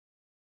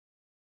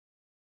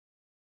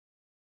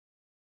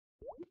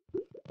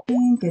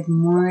Good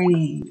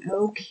morning.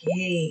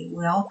 Okay,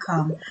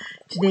 welcome.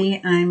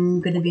 Today I'm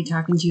going to be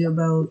talking to you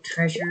about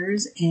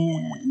treasures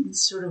and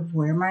sort of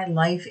where my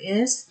life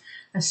is.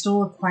 I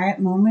stole a quiet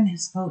moment.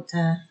 It's about,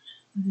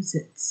 what is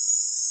it,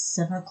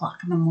 7 o'clock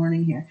in the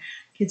morning here.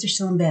 Kids are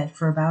still in bed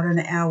for about an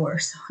hour,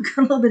 so I've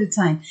got a little bit of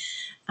time.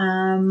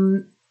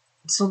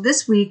 So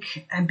this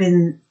week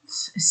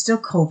it's still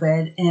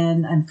COVID,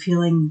 and I'm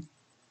feeling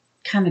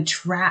kind of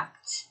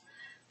trapped,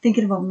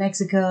 thinking about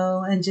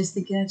Mexico and just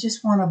thinking I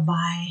just want to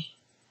buy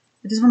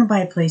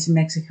a place in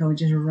Mexico and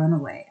just run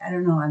away. I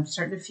don't know. I'm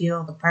starting to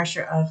feel the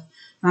pressure of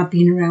not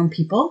being around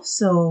people.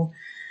 So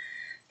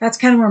that's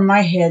kind of where my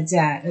head's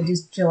at. I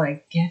just feel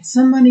like get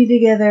some money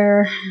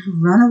together,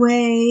 run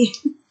away.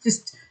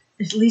 Just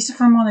at least if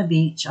I'm on a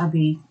beach, I'll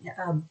be,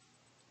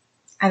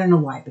 I don't know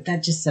why, but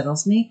that just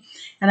settles me.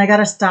 And I got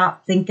to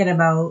stop thinking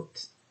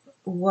about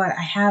what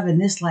I have in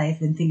this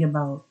life and think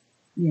about,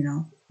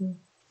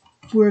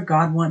 where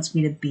God wants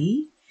me to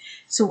be.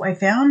 So I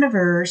found a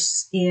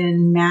verse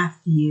in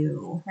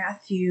Matthew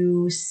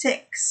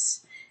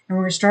 6, and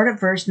we're going to start at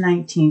verse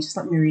 19. Just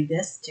let me read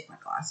this. Take my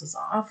glasses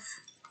off.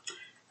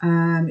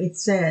 It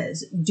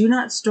says, "Do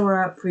not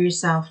store up for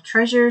yourself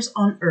treasures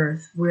on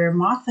earth where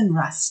moth and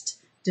rust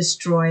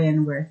destroy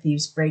and where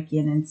thieves break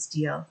in and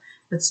steal.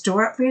 But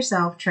store up for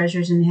yourself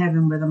treasures in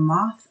heaven where the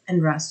moth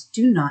and rust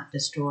do not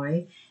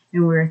destroy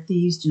and where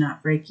thieves do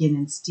not break in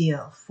and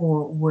steal.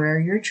 For where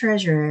your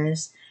treasure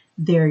is,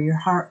 there your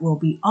heart will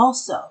be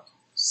also."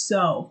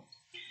 So,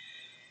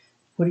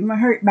 putting my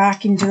heart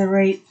back into the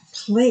right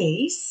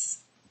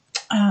place,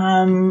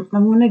 I'm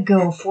going to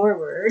go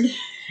forward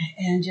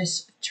and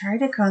just try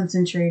to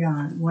concentrate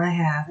on what I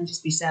have and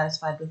just be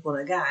satisfied with what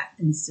I got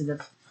instead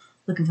of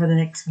looking for the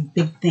next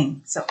big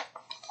thing. So,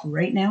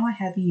 right now I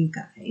have you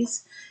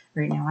guys.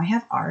 Right now I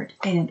have Art,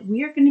 and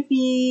we are going to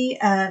be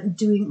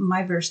doing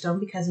my birthstone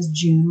because it's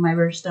June. My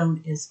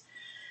birthstone is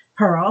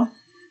Pearl.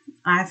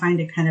 I find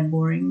it kind of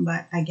boring,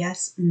 but I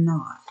guess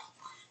not.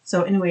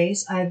 So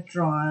anyways, I've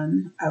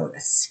drawn out a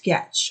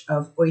sketch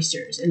of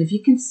oysters. And if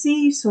you can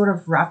see sort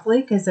of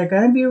roughly, because they're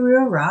going to be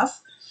real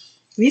rough,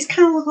 these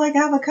kind of look like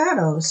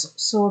avocados.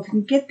 So if you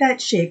can get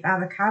that shape,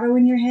 avocado,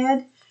 in your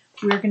head,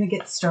 we're going to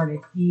get started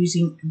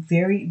using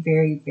very,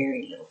 very,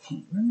 very little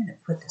paint. I'm going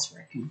to put this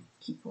where I can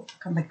keep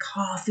my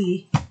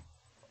coffee.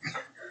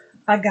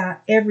 I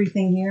got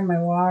everything here,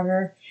 my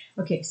water.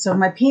 Okay, so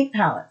my paint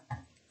palette.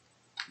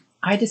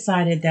 I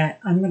decided that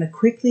I'm going to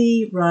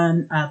quickly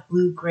run a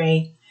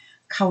blue-gray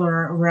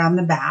color around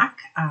the back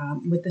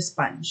with the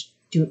sponge.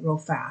 Do it real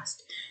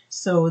fast.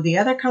 So the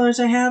other colors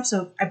I have,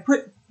 so I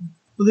put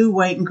blue,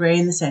 white, and gray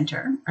in the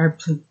center, or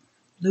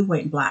blue,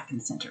 white, and black in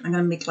the center. I'm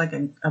going to make like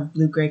a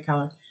blue-gray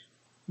color.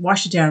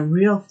 Wash it down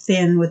real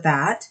thin with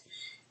that.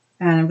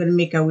 And I'm going to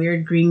make a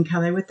weird green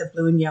color with the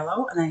blue and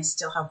yellow, and I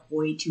still have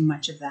way too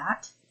much of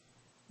that.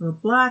 A little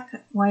black,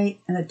 white,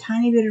 and a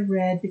tiny bit of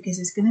red because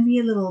it's going to be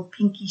a little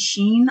pinky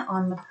sheen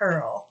on the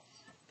pearl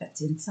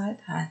that's inside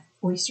that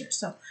oyster.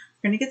 So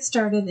we're going to get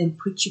started and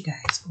put you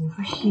guys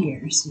over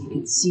here so you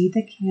can see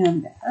the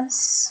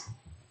canvas,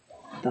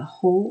 the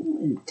whole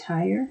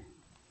entire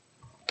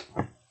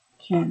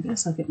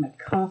canvas. I'll get my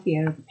coffee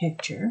out of the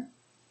picture.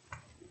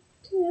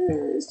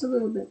 Just a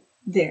little bit.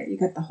 There, you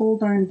got the whole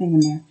darn thing in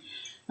there.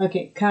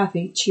 Okay,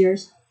 coffee.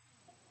 Cheers.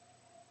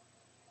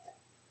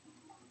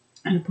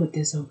 I'm going to put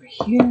this over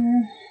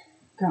here.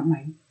 Got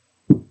my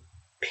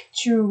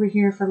picture over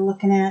here for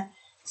looking at.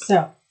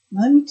 So,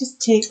 let me just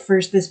take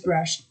first this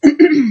brush.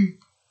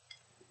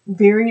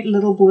 Very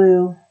little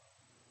blue.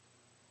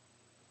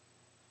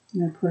 I'm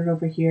going to put it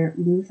over here.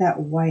 Move that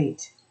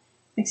white.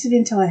 Mix it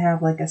until I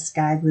have like a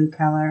sky blue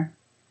color,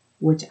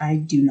 which I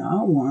do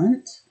not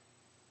want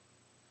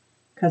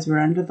because we're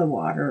under the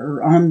water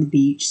or on the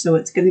beach. So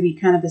it's going to be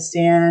kind of a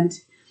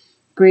sand,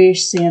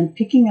 grayish sand,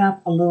 picking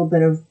up a little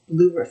bit of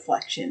blue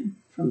reflection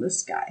from the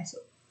sky. So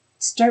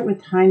start with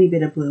a tiny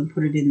bit of blue and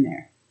put it in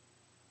there.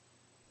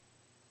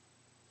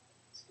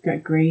 So you've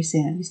got gray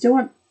sand. You still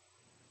want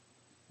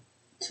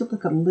to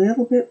look a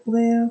little bit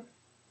blue,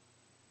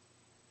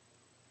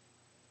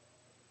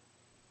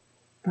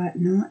 but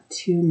not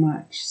too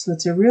much. So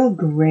it's a real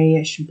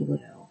grayish blue.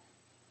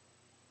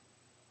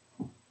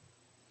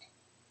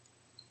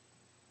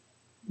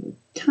 A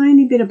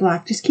tiny bit of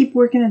black. Just keep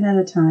working it at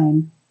a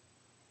time.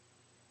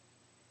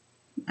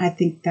 I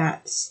think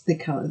that's the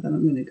color that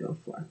I'm going to go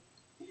for.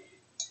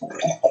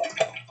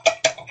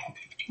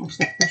 Wash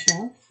that brush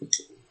off.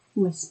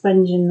 I'm going to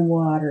sponge in the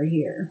water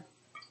here.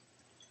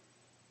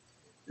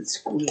 Let's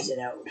squeeze it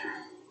out.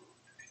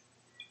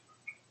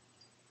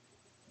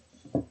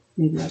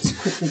 Maybe let's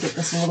quickly get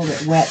this a little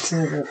bit wet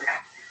so that it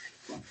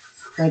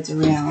spreads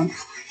around.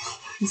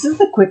 This is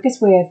the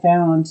quickest way I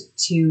found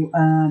to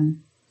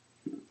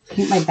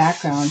paint my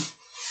background.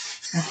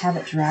 I have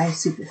it dry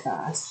super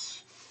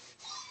fast.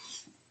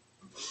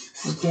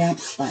 A damp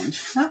sponge.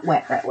 Not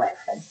wet, but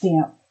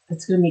damp.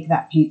 It's going to make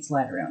that paint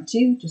slide around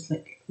too, just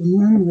like it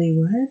normally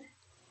would.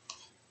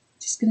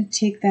 Just going to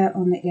take that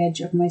on the edge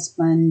of my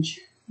sponge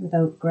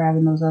without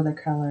grabbing those other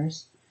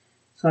colors.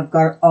 So I've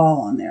got it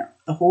all on there.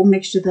 the whole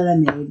mixture that I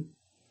made.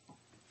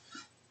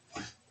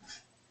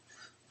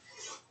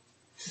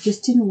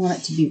 Just didn't want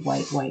it to be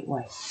white.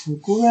 So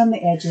go around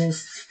the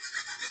edges.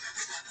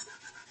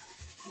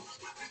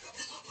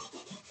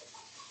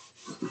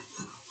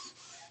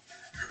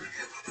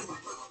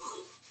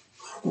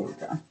 There we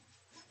go.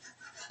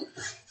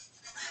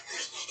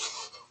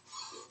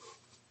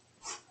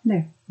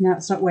 There. Now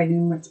it's not white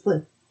anymore, it's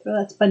blue. Throw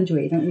that sponge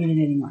away. You don't need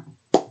it anymore.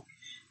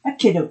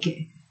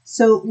 Okay.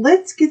 So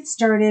let's get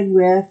started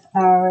with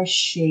our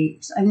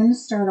shapes. I'm going to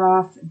start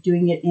off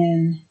doing it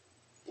in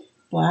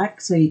black.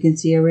 So you can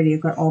see already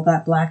I've got all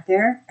that black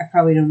there. I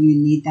probably don't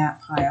even need that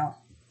pile.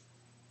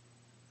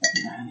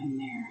 Put that in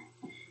there.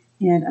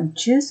 And I'm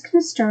just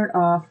going to start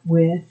off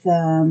with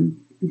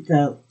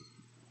the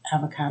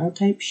avocado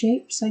type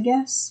shapes, I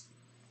guess.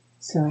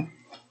 So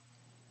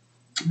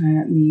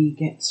let me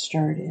get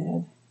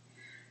started.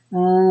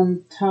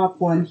 Top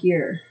one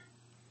here.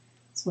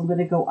 So I'm going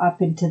to go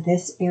up into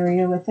this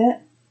area with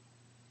it.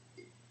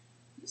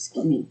 Just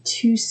give me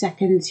 2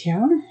 seconds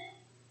here.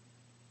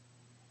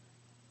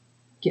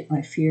 Get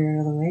my fear out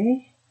of the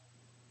way.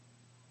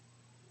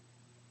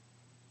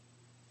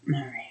 All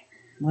right,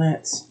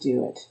 let's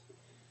do it.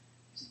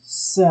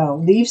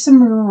 So leave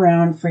some room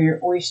around for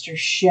your oyster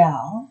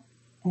shell.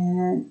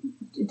 And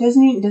it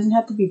doesn't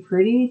have to be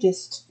pretty.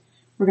 Just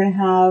we're going to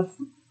have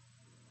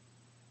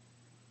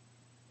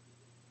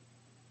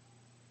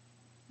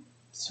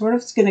sort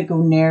of, it's going to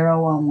go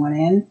narrow on one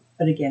end,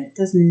 but again, it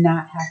does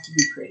not have to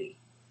be pretty.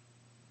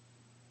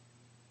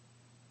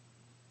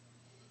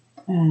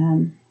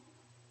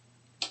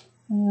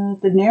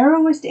 The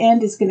narrowest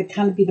end is going to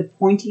kind of be the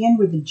pointy end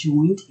where the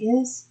joint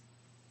is.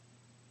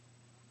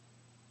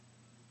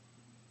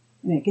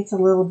 And it gets a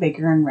little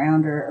bigger and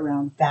rounder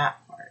around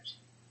that part.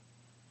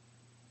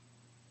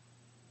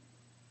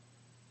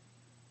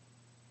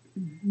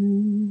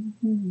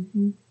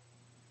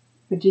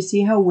 But you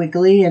see how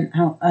wiggly and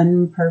how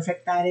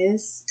unperfect that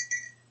is?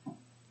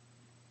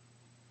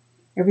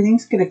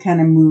 Everything's going to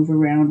kind of move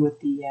around with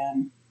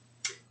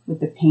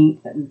the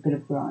paint that we're going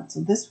to put on.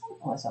 So this one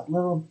was a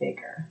little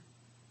bigger.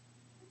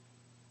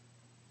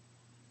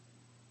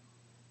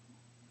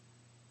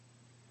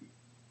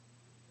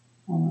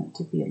 I want it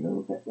to be a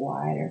little bit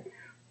wider.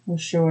 We'll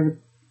show it a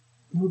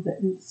little bit,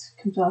 and it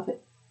comes off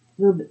it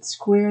a little bit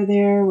square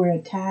there where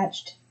it's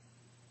attached.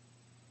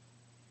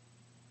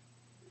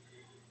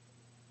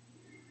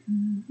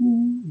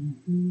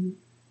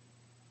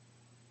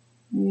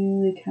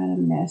 Really kind of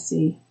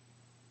messy.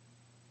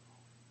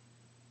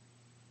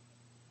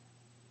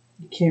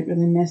 You can't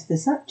really mess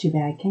this up too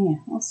bad, can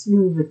you? Let's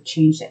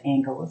change the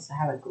angle. Let's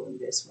have it going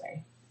this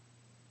way.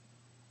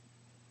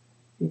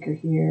 Bigger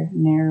here,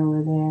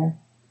 narrower there.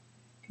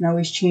 You can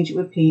always change it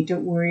with paint.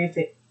 Don't worry if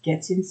it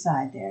gets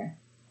inside there.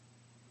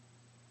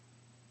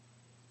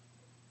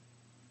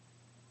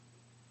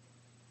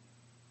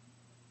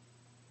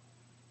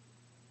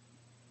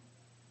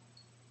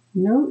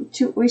 No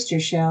two oyster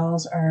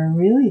shells are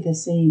really the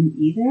same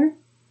either.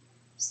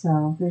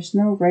 So there's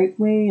no right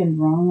way and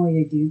wrong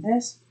way to do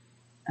this.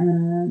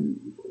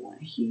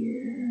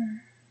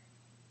 Here.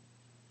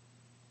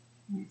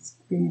 Let's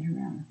bring it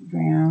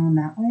around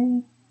that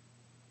way.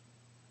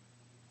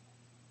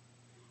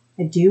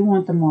 I do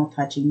want them all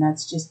touching.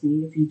 That's just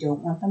me. If you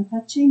don't want them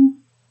touching,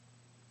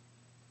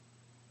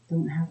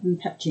 don't have them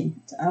touching.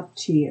 It's up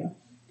to you.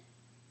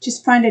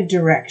 Just find a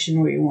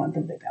direction where you want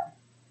them to go.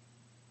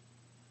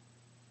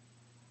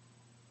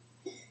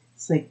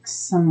 It's like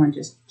someone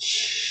just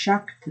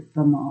shucked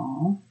them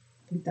all.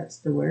 I think that's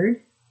the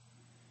word.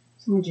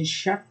 Someone just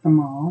shucked them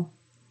all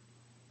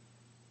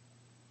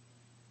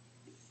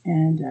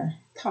and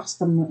tossed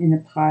them in a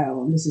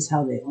pile, and this is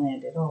how they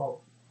landed,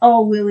 all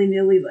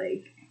willy-nilly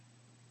like.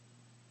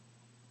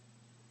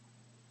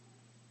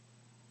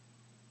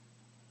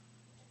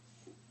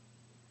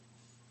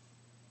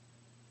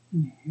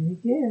 There we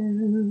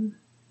go.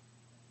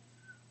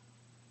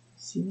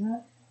 See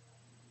that?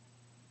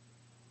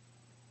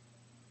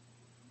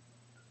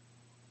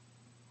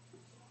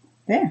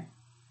 There.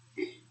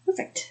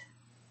 Perfect.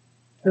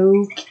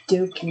 Okie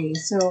dokie.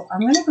 So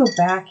I'm going to go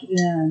back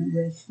in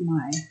with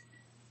my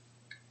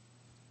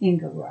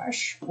Inga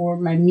brush, or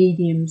my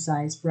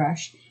medium-sized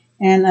brush,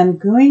 and I'm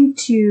going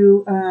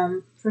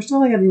to, first of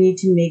all, I'm going to need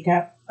to make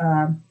up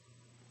a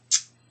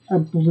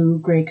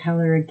blue-gray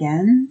color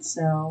again.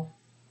 So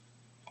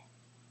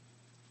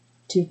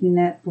taking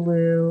that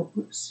blue,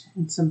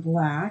 and some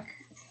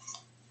black,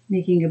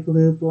 making a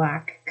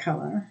blue-black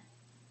color.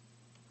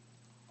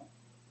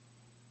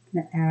 I'm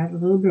going to add a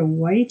little bit of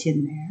white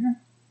in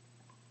there.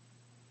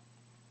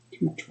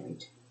 Too much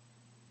white.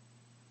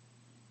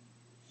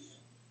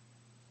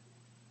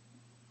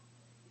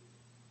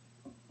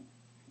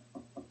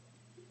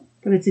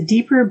 But it's a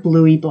deeper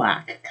bluey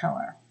black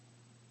color.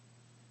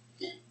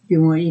 If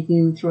you want, you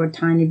can throw a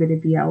tiny bit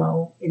of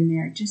yellow in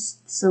there,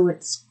 just so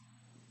it's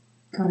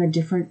got a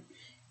different.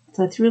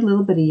 So I threw a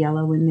little bit of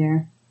yellow in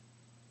there.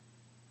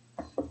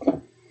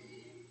 And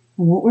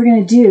what we're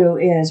going to do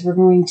is we're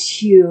going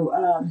to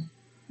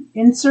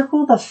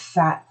encircle the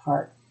fat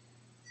part.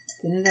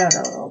 Thin it out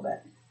a little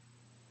bit.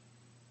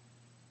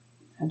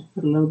 I had to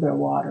put a little bit of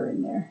water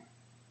in there.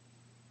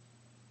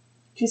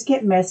 Just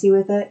get messy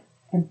with it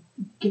and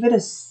give it a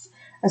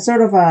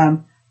sort of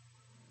a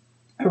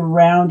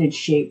rounded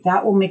shape.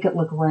 That will make it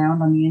look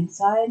round on the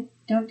inside.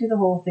 Don't do the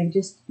whole thing,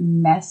 just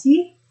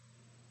messy.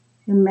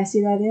 See how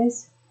messy that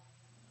is?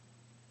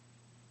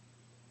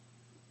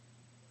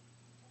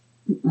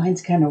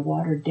 Mine's kind of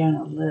watered down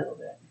a little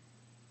bit.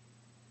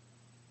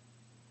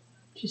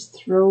 Just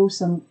throw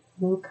some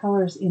little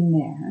colors in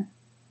there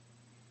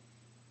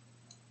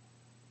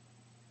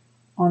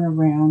on a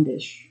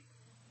roundish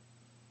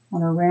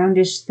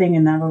thing,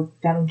 and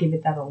that'll give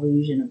it that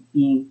illusion of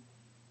being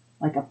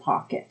like a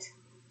pocket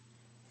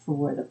for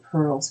where the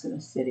pearl's going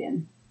to sit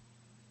in.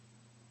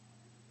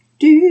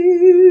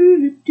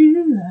 Do, do,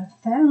 do, I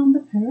found the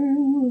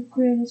pearl of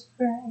greatest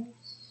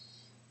price.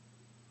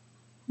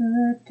 Da,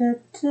 da,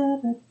 da,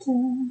 da,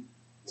 da.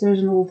 So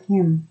there's an old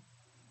hymn.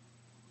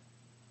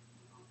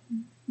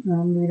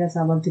 Well, maybe that's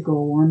I love to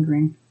go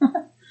wandering.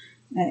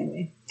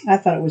 Anyway, I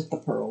thought it was the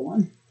pearl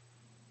one.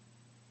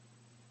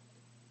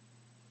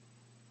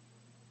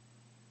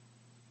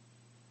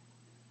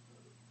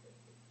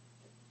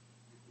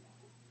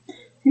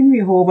 There's going to be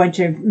a whole bunch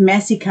of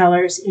messy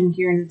colors in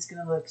here, and it's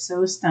going to look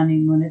so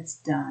stunning when it's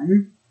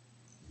done.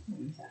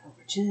 Move that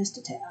over just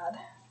a tad.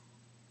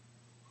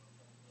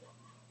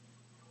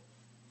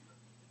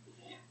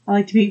 I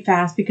like to be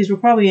fast because we'll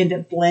probably end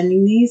up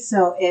blending these.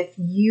 So if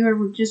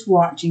you're just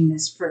watching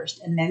this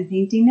first and then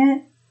painting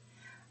it,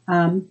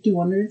 do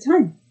one at a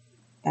time.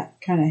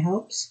 That kind of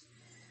helps.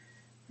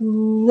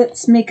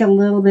 Let's make a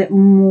little bit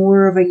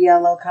more of a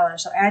yellow color.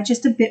 So add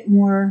just a bit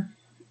more,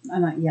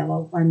 not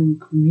yellow, I mean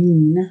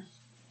green.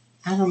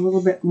 Add a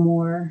little bit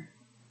more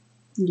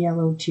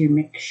yellow to your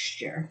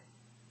mixture.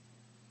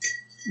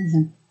 And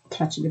then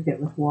touch it a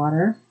bit with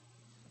water.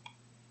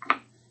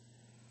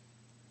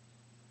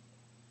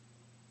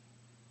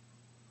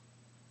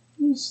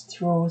 Just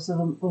throw a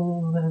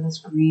little bit of this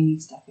greeny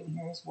stuff in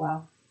here as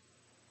well.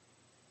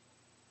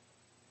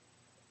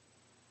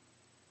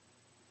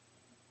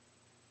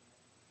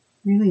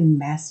 Really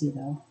messy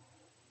though.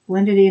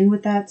 Blend it in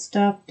with that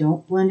stuff.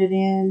 Don't blend it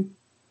in.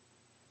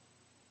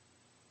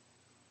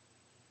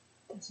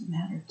 Doesn't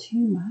matter too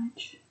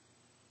much.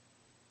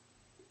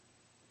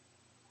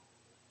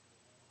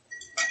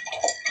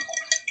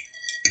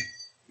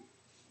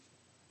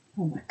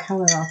 Pull the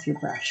color off your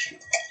brush.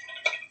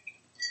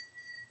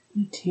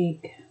 You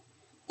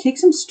take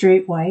some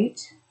straight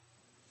white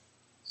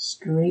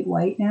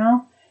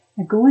now,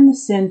 and go in the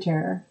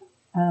center.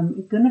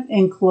 You're going to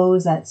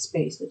enclose that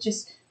space, but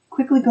just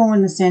quickly go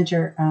in the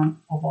center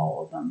of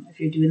all of them if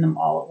you're doing them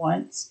all at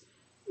once.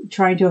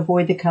 Trying to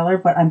avoid the color,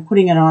 but I'm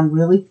putting it on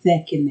really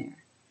thick in there.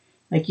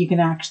 Like you can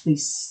actually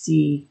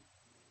see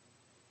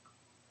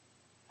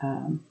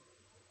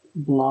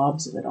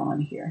blobs of it on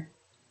here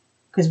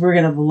because we're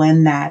going to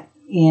blend that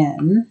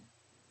in.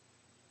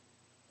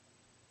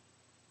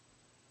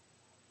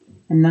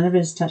 And none of it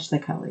has touched the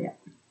color yet.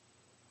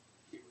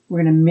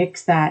 We're going to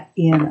mix that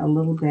in a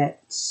little bit,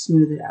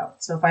 smooth it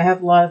out. So if I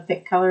have a lot of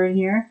thick color in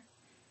here,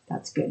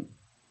 that's good.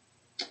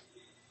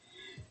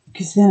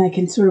 Because then I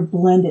can sort of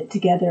blend it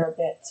together a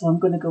bit. So I'm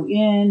going to go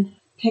in,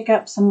 pick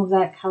up some of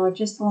that color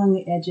just along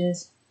the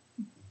edges,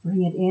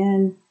 bring it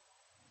in.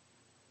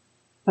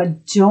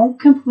 But don't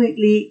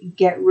completely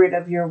get rid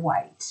of your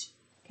white.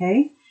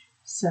 Okay?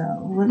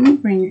 So let me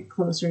bring it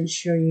closer and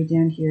show you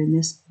down here in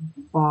this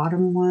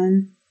bottom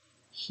one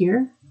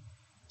here.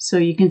 So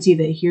you can see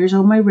that here's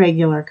all my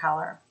regular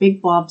color,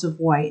 big blobs of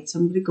white. So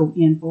I'm going to go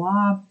in,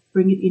 blob,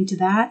 bring it into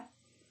that,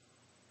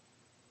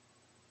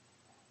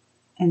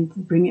 and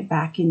bring it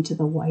back into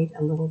the white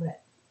a little bit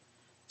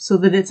so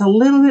that it's a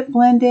little bit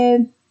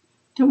blended.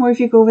 Don't worry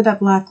if you go over that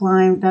black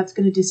line, that's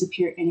going to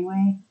disappear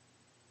anyway.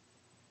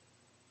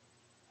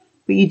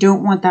 But you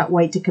don't want that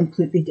white to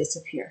completely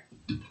disappear.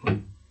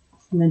 And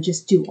then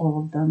just do all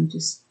of them.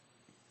 Just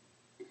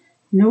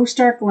no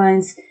stark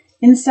lines.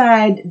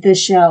 Inside the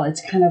shell,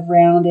 it's kind of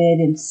rounded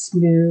and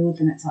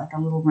smooth, and it's like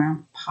a little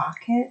round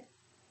pocket.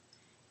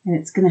 And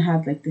it's going to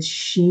have like this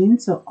sheen,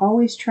 so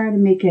always try to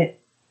make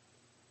it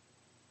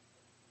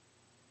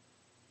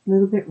a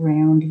little bit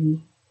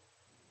roundy.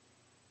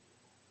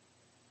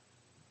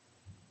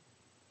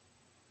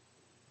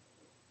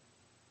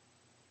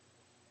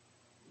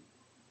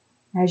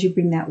 As you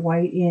bring that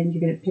white in,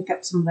 you're going to pick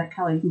up some of that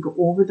color. You can go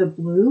over the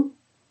blue,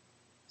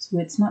 so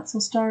it's not so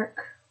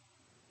stark.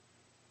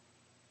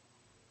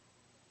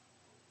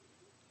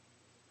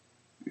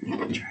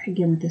 Try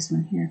again with this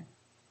one here.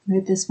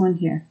 With this one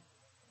here.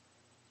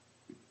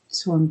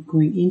 So I'm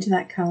going into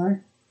that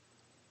color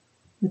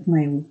with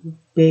my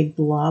big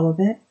blob of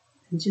it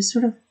and just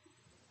sort of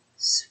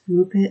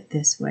swoop it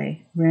this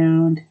way,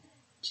 round,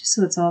 just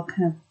so it's all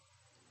kind of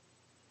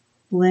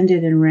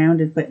blended and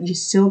rounded, but you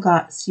still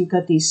got, so you've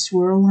got these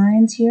swirl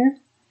lines here,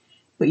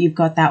 but you've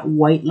got that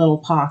white little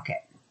pocket.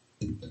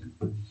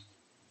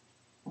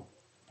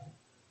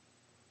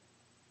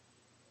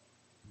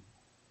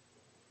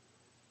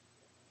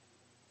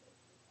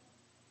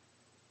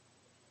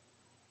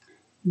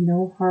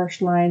 No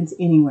harsh lines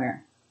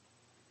anywhere.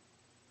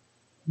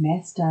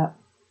 Messed up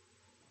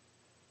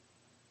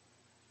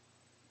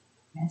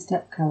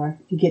color.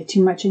 If you get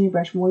too much in your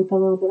brush, wipe a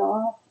little bit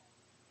off.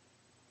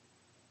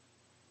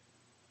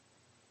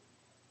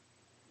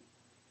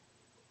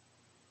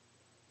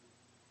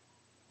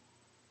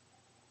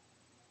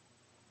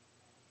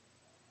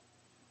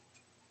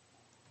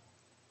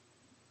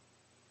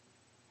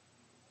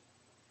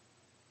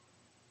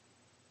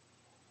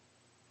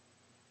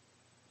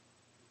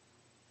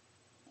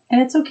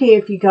 And it's okay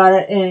if you got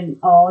it and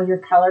all your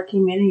color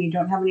came in and you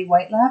don't have any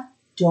white left.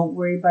 Don't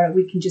worry about it.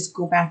 We can just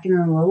go back in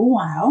a little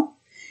while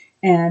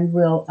and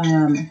we'll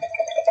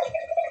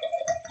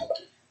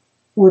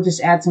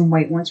just add some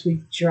white once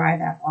we dry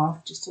that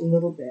off just a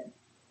little bit.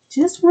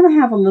 Just want to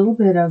have a little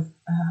bit of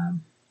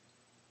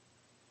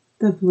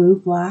the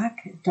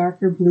blue-black,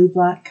 darker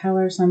blue-black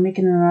color. So I'm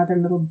making another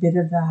little bit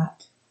of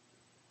that.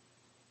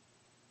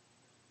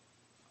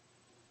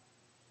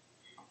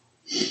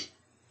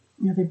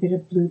 Another bit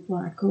of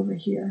blue-black over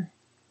here.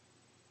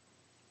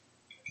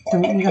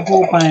 Don't need a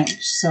whole bunch,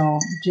 so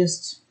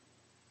just,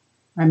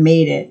 I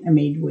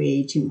made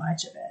way too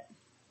much of it.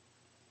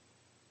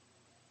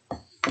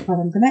 But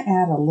I'm going to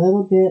add a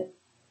little bit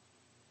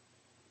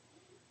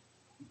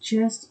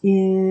just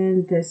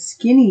in the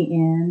skinny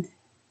end.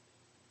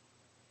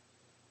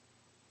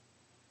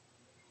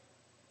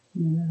 A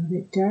little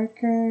bit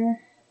darker.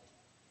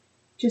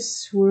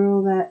 Just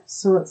swirl that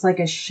so it's like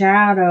a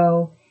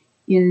shadow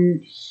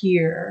in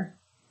here.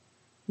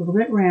 A little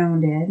bit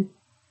rounded.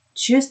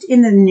 Just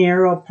in the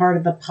narrow part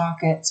of the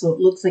pocket so it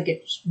looks like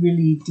it's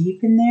really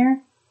deep in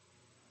there.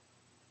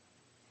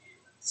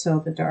 So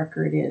the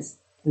darker it is,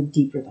 the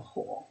deeper the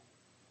hole.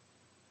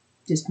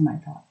 Just my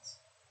thoughts.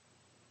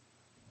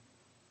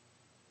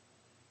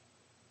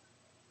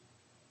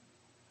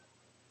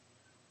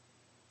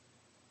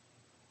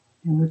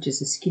 And which is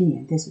the skinny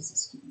end? This is the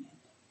skinny end.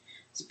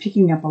 It's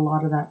picking up a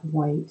lot of that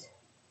white.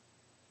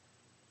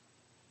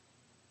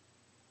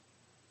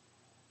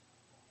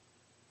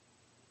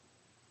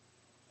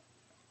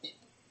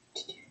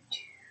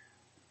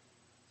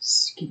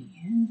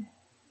 Skinny end.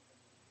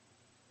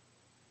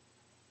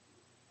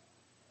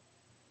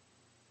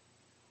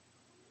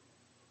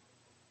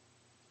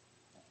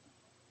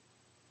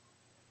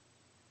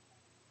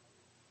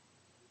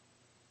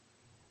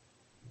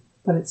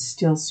 But it's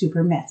still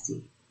super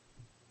messy.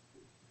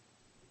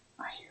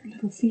 I hear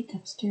little feet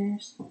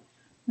upstairs.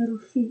 Little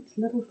feet,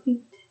 little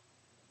feet.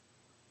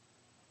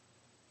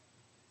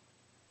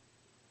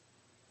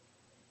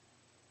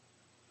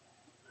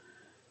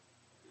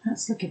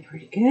 That's looking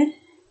pretty good.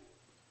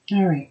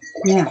 All right,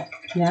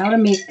 now to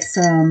make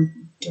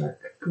some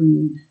dark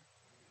green.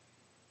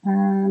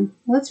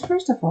 Let's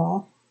first of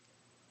all,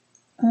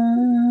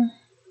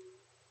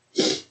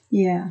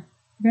 yeah,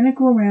 we're gonna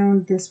go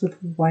around this with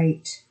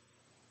white.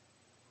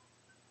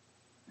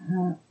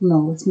 No,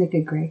 let's make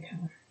a gray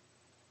color.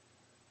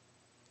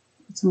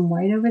 Put some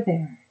white over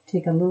there.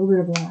 Take a little bit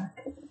of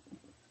black.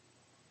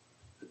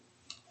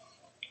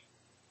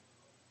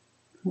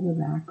 Pull it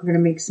back. We're gonna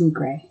make some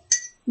gray.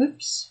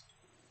 Whoops.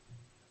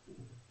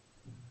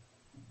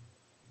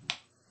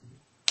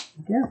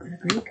 There, got a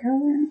gray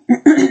color.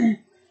 And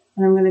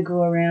I'm gonna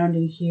go around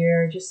in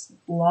here, just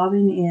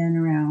blobbing in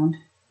around.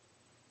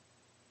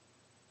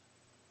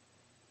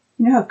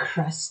 You know how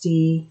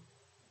crusty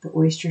the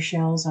oyster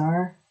shells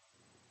are?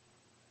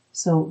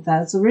 So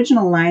that's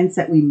original lines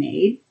that we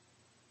made.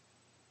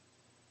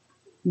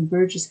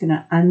 We're just going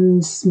to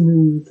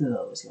unsmooth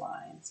those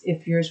lines.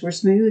 If yours were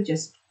smooth,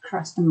 just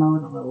crust them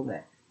out a little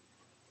bit.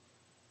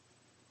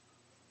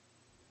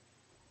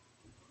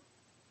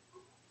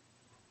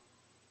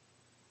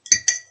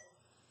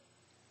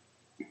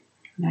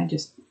 And I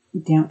just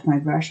damped my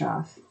brush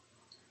off.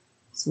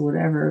 So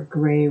whatever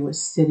gray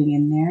was sitting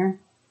in there.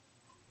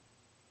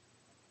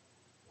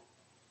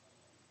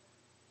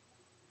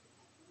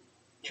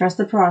 Trust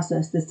the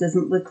process. This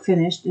doesn't look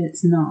finished.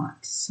 It's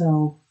not.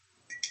 So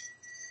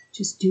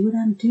just do what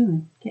I'm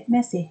doing. Get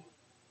messy.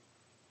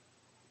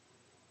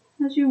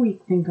 How's your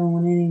week been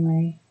going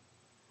anyway?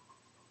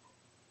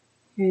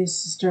 You guys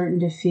starting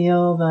to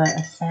feel the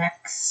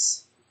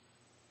effects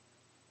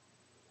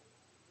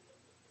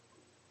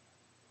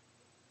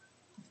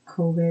of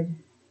COVID?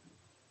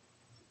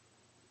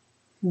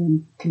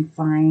 Feeling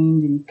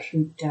confined and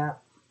cooped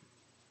up.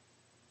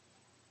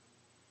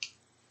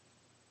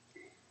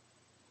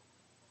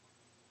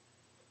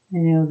 I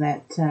know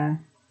that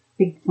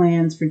big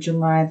plans for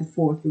July the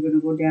 4th. We're going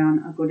to go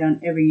down. I'll go down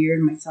every year.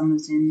 My son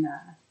was in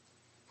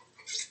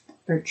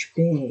Birch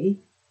Bay.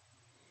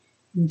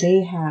 And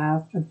they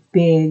have a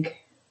big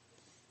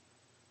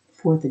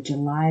 4th of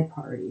July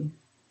party.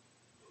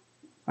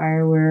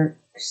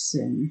 Fireworks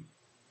and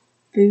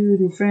food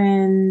and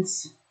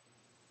friends.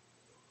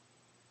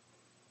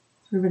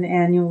 Sort of an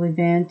annual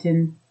event,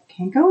 and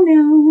can't go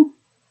now.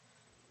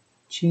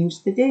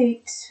 Change the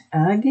date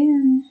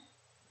again.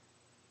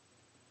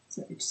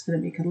 So I'm just going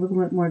to make it a little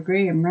bit more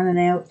gray. I'm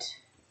running out.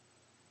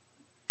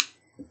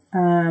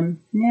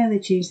 Yeah, they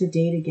changed the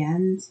date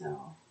again,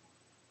 so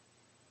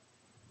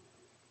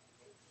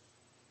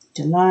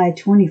July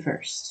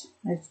 21st.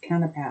 I've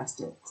kind of passed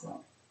it,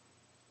 so.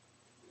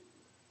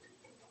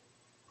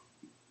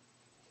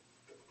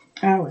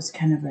 That was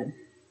kind of a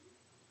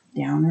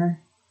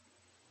downer.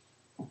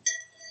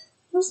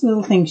 Those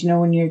little things,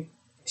 when you're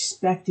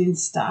expecting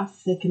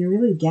stuff, they can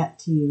really get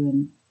to you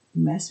and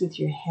mess with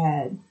your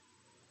head.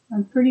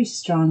 I'm pretty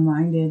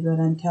strong-minded, but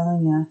I'm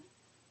telling you,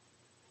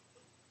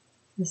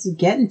 this is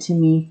getting to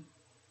me.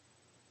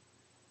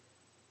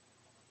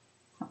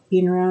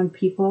 Being around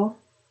people.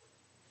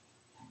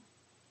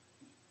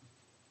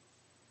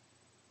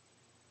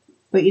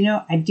 But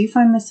I do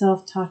find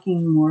myself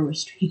talking more with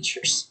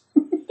strangers.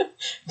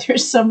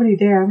 There's somebody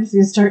there, I'm just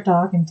going to start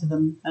talking to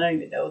them. I don't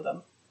even know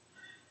them.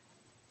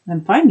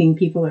 I'm finding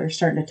people are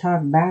starting to talk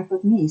back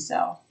with me,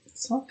 so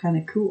it's all kind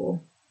of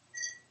cool.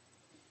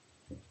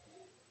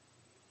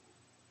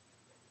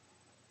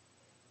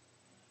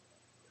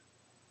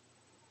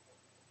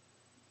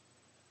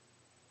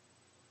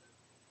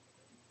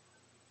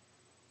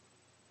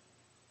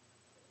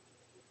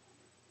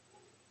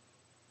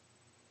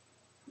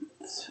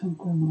 So I'm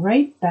going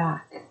right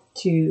back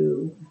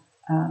to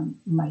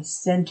my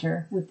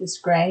center with this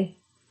gray.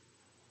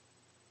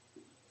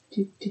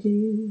 I'm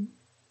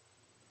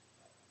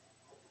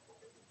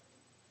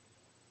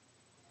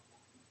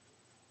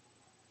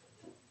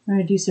going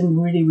to do some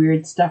really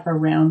weird stuff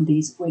around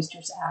these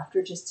oysters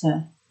after, just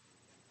to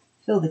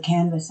fill the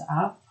canvas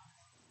up.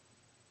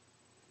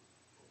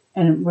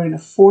 And we're going to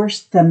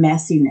force the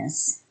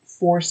messiness.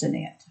 Forcing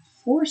it.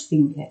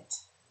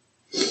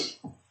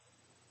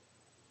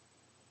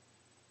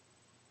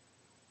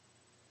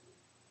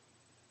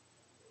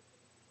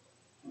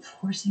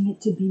 Forcing it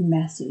to be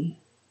messy.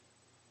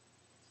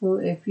 So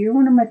if you're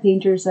one of my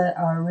painters that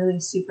are really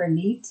super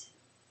neat,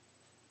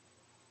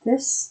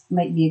 this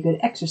might be a good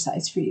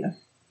exercise for you.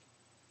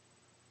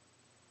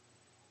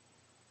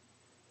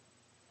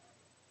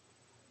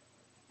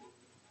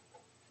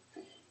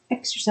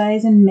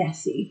 Exercise in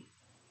messy.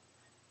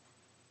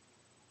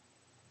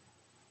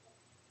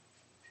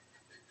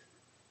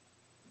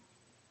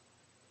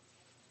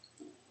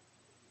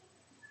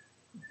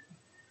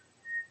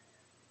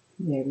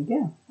 There we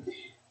go.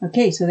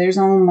 Okay, so there's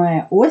all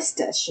my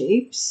oyster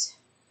shapes.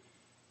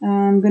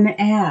 I'm going to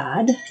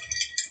add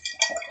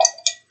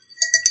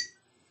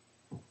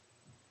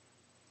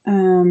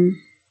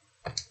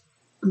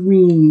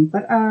green,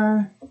 but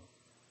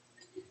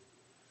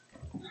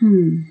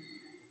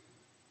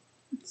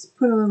let's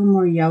put a little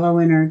more yellow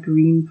in our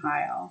green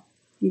pile.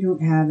 You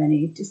don't have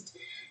any, just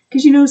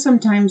because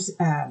sometimes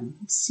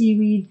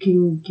seaweed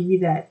can give you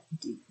that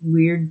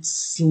weird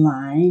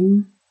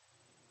slime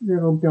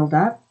that'll build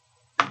up.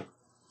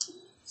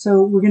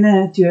 So we're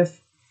gonna do a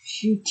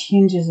few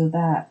tinges of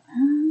that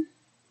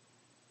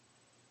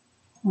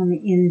on the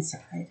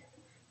inside.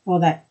 While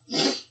that,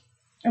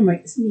 I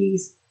might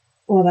sneeze.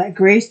 While that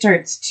gray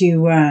starts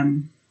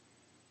to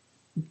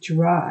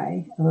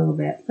dry a little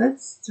bit,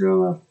 let's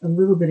throw a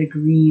little bit of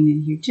green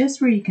in here,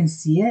 just where you can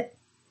see it.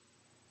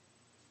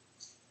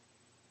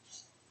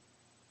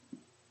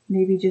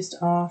 Maybe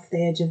just off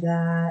the edge of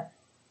that,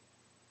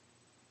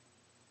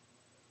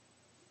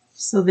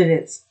 so that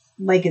it's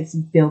like it's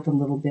built a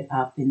little bit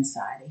up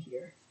inside of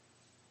here.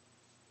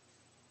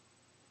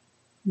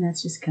 And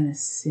that's just kind of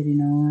sitting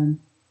on.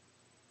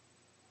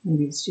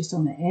 Maybe it's just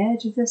on the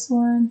edge of this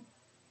one.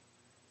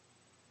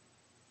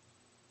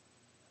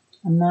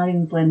 I'm not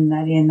even blending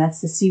that in.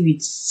 That's the seaweed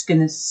just going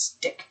to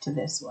stick to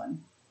this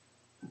one.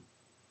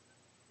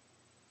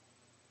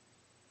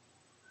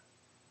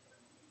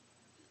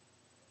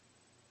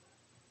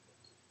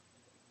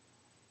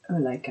 I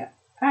like it.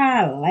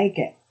 I like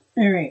it.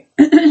 All right.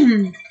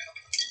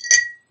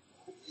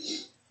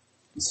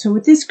 So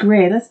with this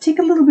gray, let's take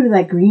a little bit of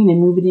that green and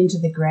move it into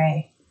the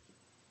gray.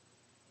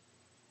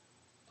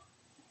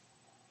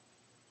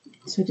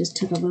 So I just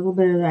took a little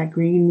bit of that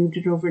green, moved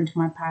it over into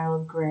my pile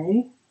of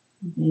gray.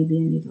 Maybe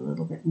I need a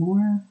little bit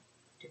more.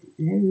 Don't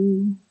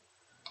know.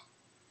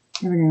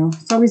 Never know.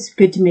 It's always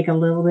good to make a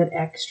little bit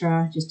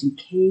extra just in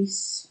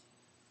case.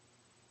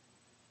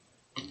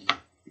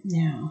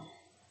 Now,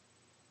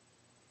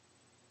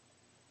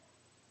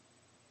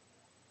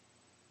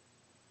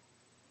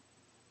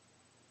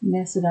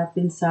 mess it up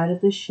inside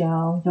of the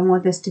shell. Don't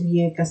want this to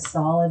be like a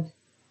solid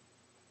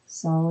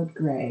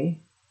gray.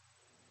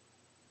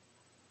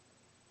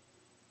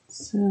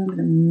 So I'm going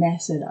to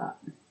mess it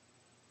up.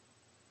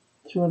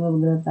 Throw a little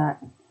bit of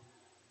that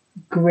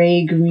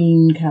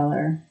gray-green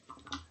color.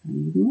 I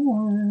need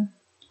more.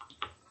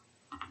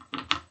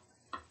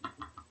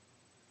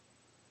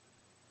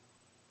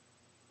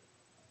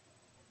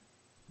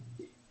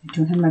 I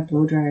don't have my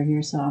blow dryer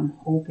here, so I'm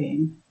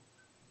hoping.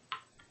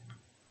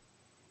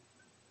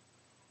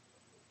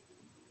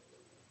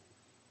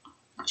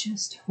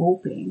 Just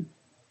hoping.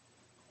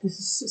 This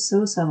is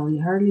so subtle,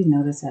 you hardly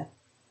notice it.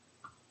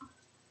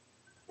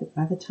 But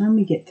by the time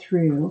we get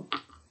through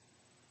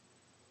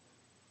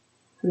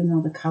putting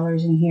all the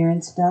colors in here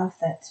and stuff,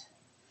 that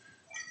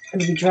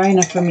it'll be dry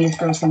enough for me to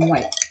throw some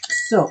white.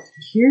 So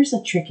here's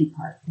the tricky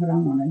part, what I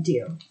want to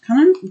do.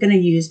 I'm going to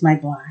use my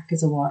black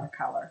as a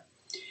watercolor.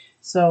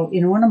 So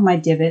in one of my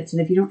divots,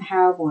 and if you don't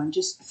have one,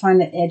 just find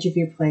the edge of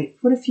your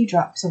plate, put a few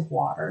drops of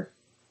water,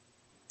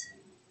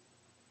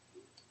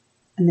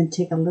 and then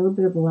take a little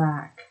bit of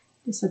black,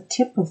 just a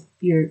tip of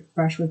your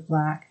brush with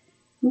black,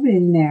 move it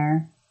in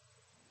there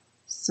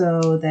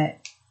so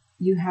that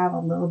you have a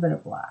little bit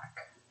of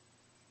black,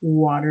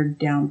 watered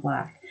down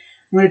black.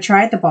 I'm going to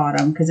try at the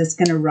bottom because it's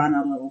going to run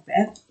a little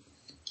bit.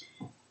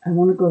 I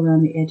want to go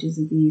around the edges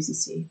of these and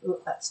see.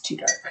 Oh, that's too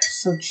dark.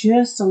 So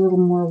just a little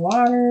more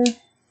water.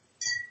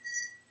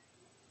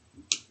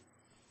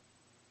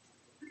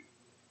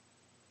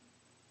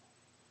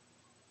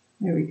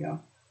 There we go.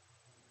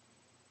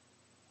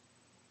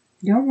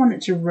 You don't want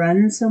it to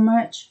run so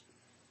much.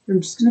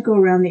 I'm just going to go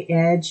around the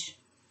edge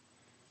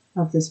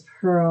of this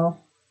pearl.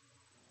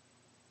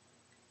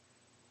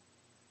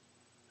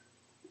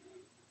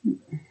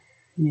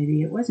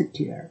 Maybe it wasn't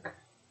too dark.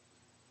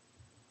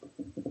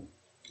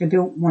 I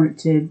don't want it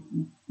to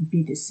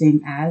be the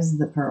same as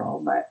the pearl,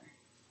 but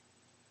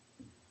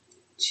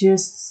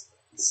just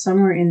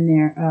somewhere in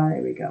there.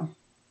 There we go.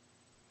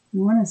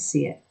 You want to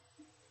see it.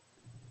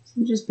 So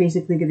I'm just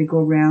basically going to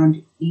go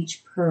around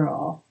each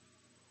pearl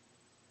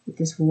with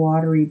this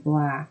watery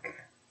black.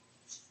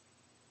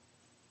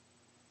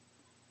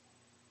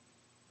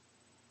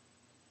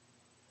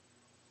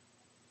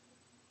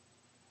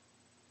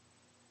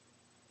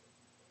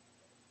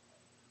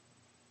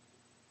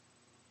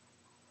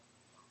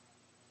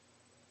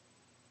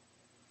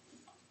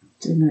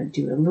 So I'm going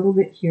to do a little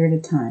bit here at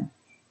a time.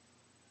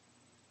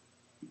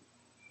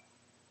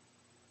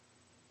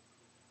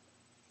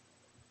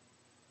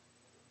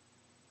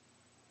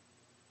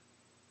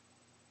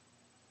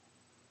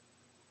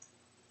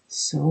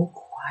 So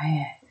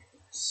quiet.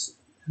 It's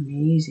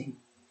amazing.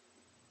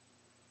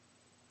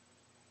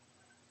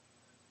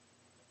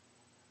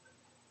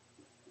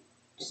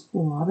 Just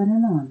blobbing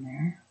it on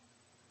there.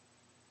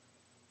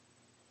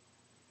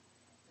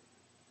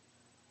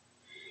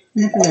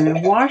 And then I'm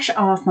going to wash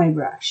off my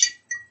brush.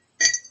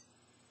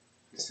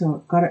 So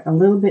I've got it a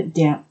little bit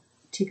damp.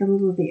 Take a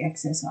little of the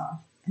excess off.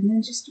 And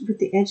then just with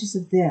the edges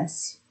of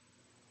this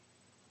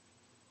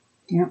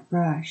damp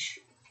brush,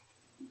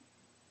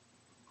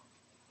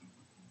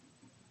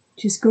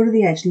 just go to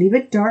the edge. Leave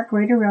it dark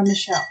right around the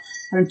shell.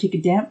 I'm going to take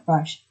a damp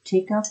brush,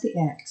 take off the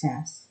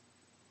excess,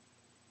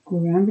 go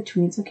around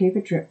between. It's okay if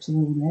it drips a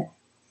little bit.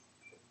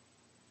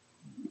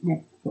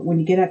 Okay. But when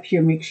you get up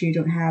here, make sure you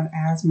don't have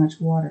as much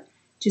water.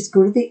 Just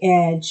go to the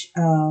edge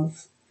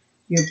of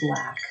your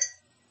black.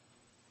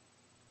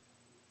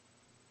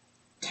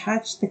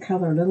 Touch the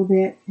color a little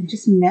bit and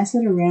just mess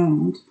it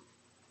around,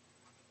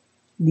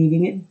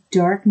 leaving it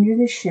dark near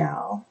the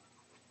shell.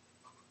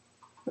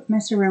 But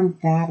mess around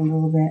with that a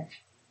little bit.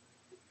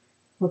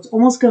 Well, it's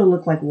almost going to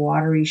look like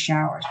watery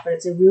showers, but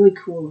it's a really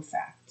cool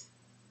effect.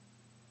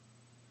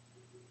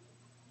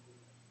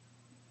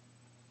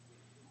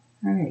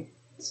 All right,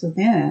 so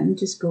then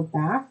just go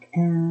back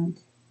and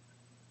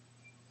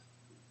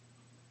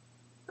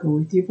go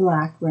with your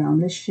black around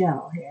the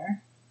shell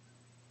here,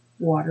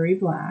 watery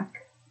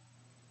black,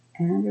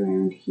 and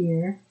around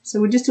here.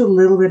 So we'll just do a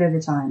little bit at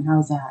a time.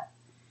 How's that?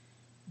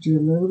 Do a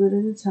little bit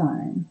at a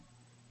time.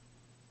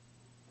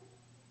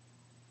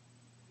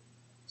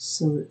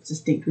 So it's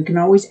distinct. We can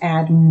always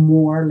add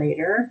more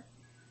later.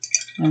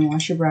 And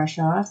wash your brush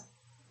off.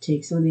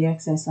 Take some of the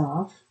excess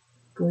off.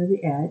 Go to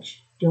the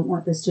edge. Don't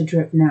want this to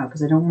drip now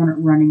because I don't want it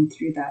running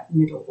through that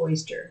middle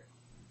oyster.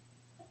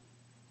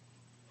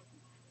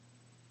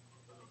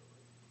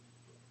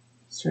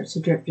 Starts to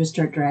drip, just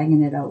start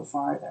dragging it out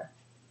farther.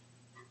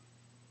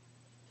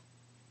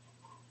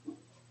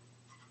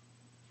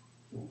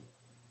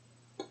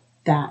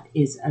 That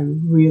is a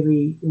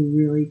really,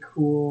 really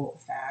cool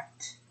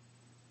effect.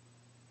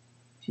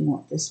 If you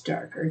want this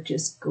darker,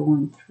 just go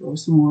and throw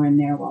some more in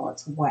there while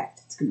it's wet.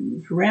 It's going to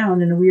move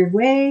around in a weird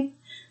way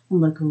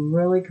and look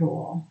really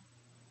cool.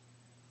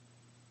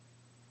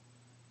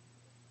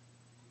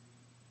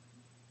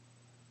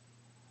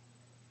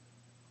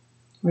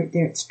 Right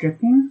there, it's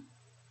dripping.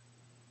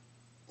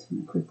 So I'm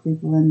going to quickly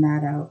blend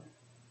that out.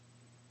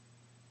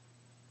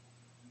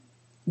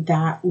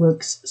 That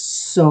looks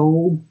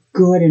so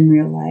good in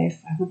real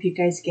life. I hope you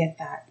guys get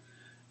that.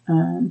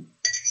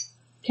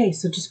 Okay,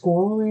 so just go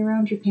all the way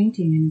around your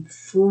painting and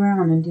fool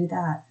around and do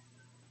that.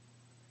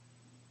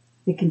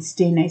 It can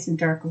stay nice and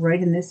dark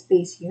right in this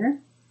space here.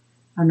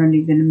 I'm not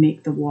even going to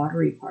make the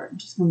watery part. I'm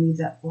just going to leave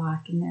that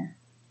black in there.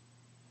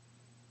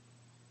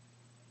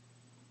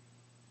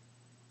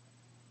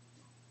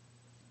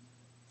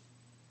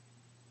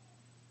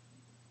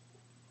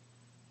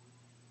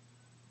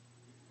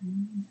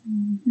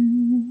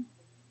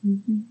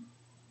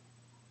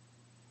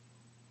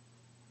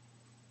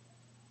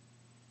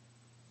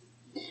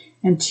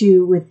 And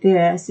two, with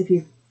this, if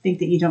you think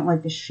that you don't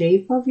like the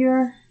shape of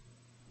your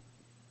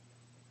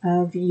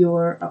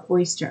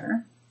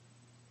oyster,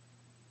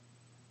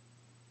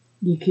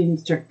 you can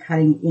start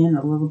cutting in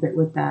a little bit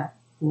with that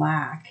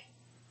black.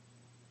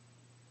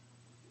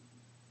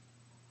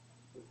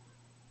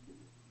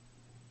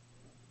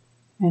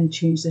 And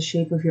change the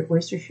shape of your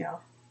oyster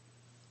shell.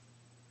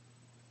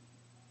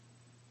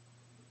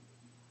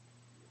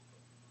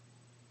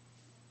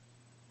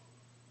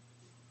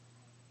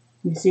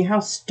 You see how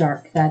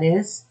stark that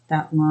is,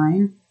 that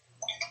line?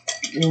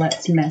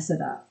 Let's mess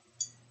it up.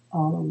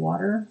 All the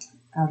water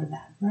out of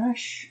that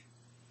brush,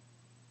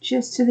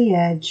 just to the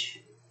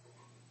edge.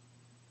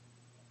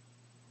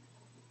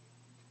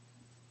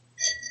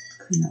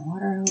 Clean the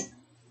water out.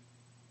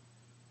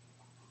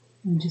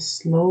 And just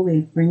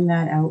slowly bring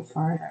that out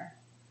farther.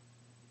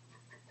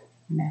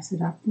 Mess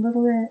it up a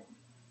little bit.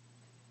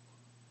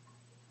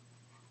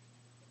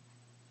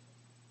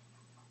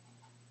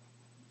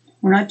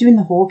 We're not doing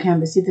the whole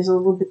canvas. See, there's a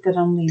little bit that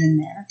I'm leaving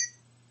there.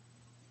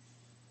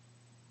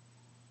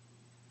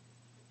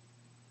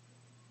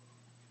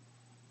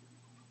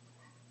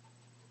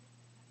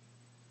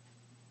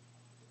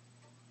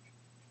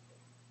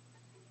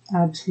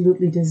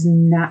 Absolutely does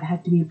not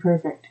have to be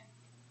perfect.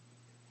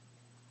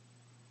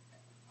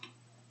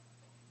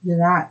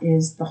 That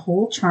is the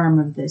whole charm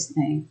of this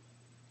thing.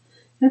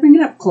 I'll bring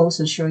it up close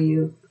and show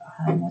you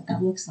what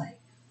that looks like.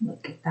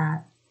 Look at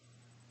that.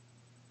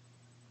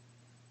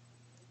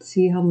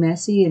 See how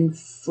messy and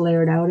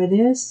flared out it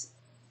is?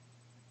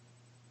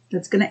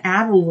 That's going to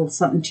add a little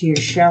something to your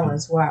shell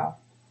as well.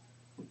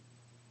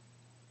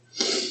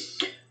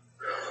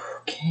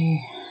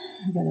 Okay,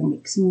 I gotta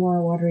make some more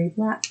watery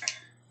black.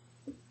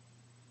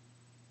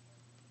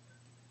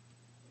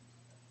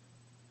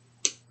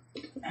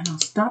 And I'll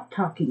stop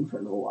talking for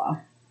a little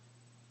while.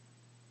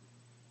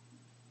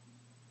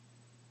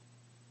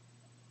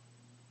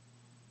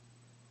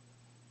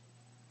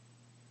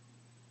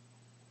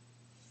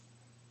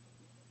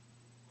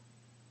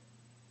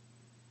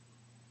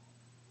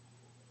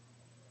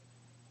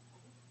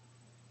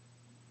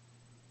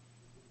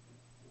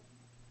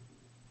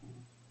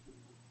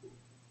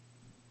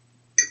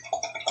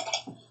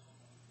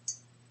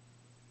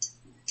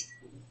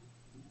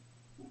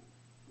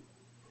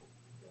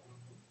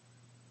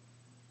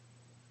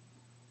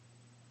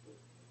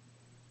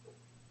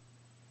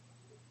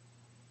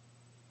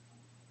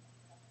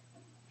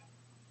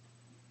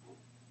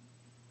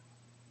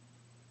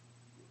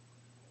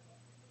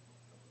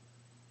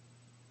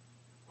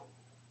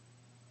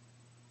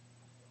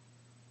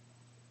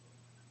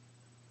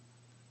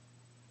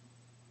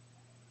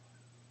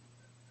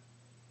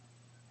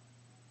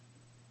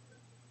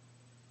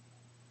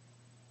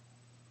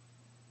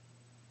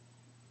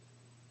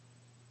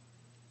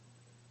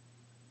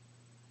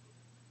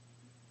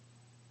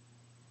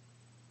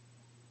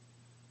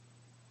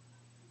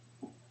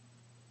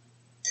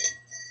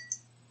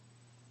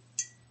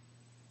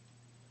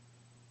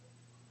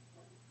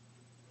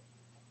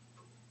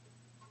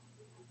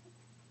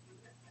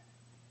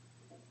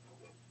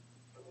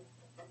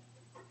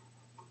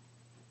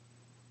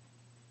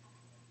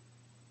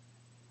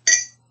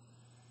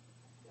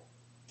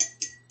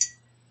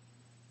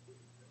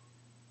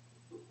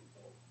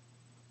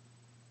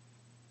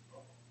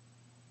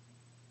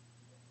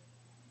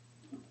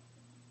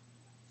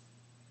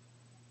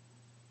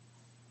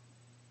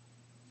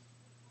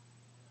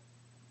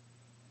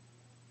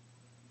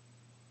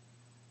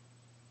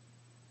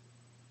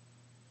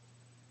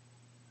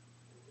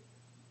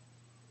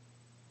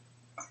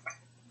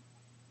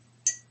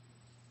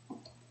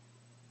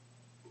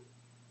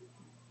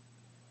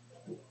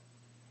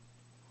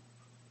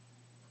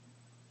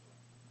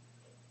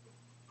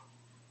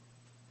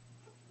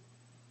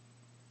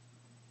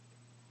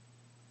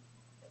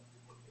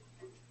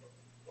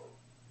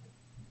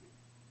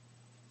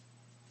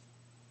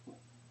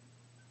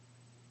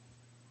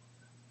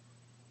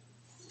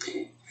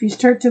 If you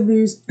start to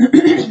lose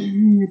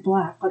your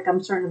black, like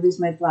I'm starting to lose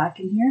my black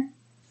in here,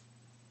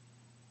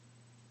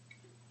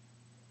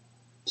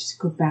 just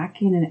go back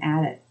in and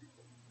add it.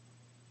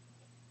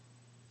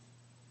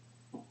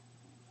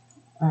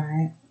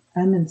 Alright,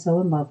 I'm so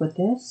in love with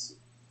this.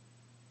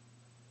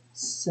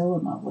 So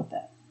in love with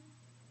it.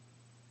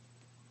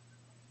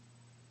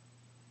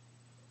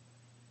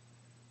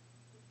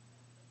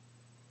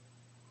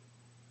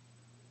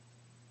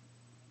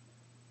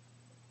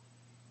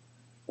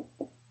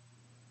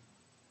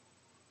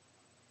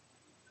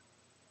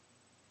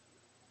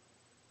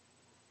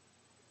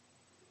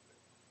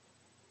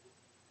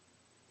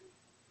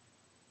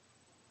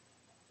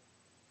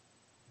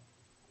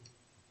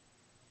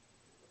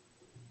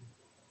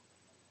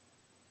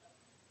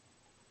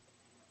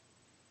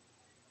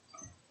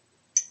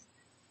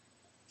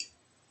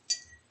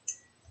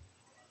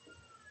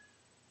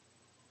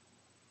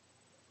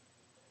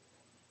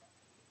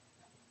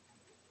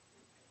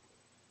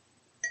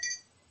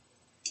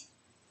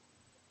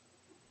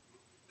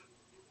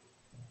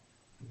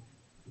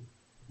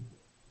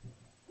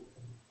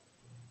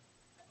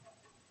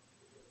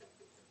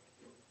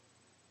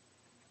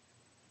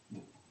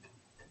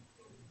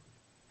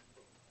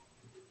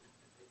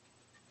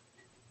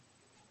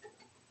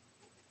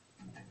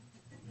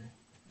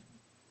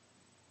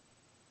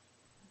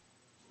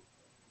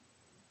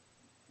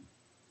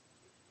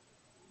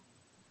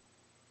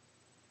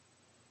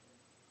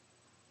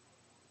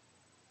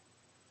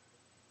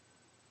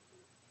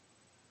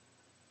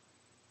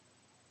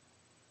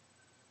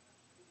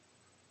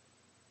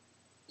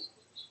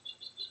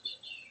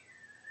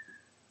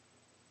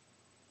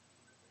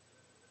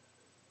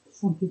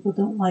 Some people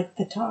don't like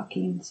the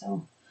talking,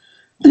 so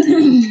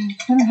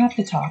I don't have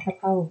to talk. I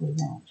probably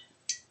won't.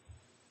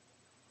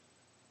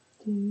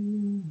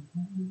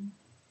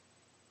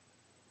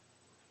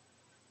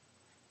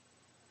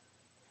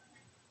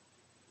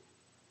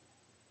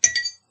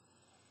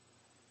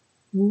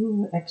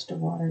 Ooh, extra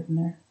water in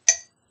there.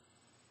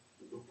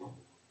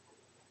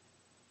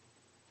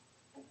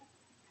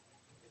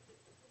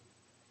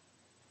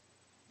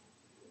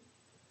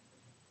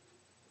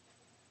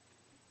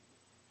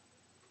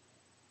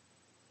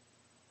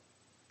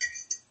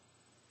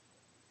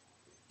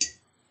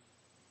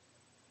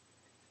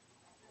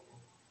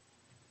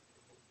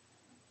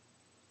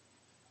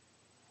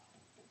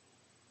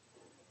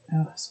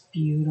 Oh, it's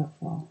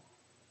beautiful.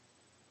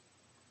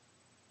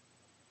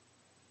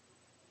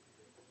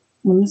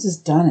 When this is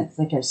done, it's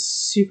like a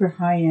super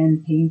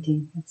high-end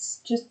painting.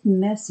 It's just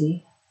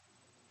messy.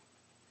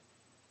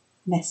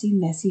 Messy,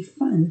 messy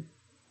fun.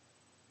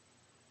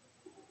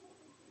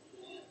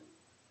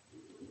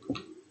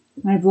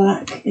 My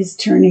black is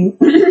turning,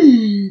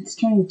 it's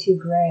turning too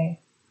gray.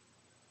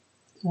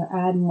 So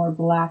I add more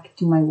black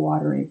to my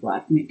watery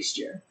black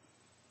mixture.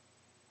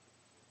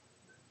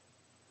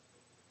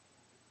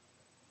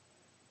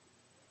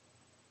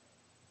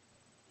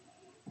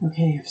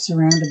 Okay, I've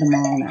surrounded them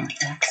all now.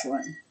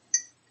 Excellent.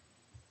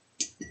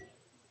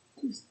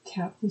 Just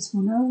tap this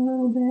one out a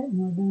little bit and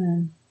we're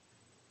done.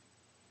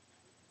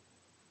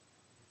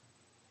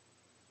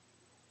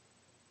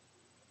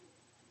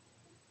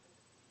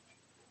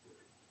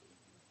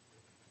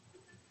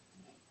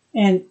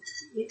 And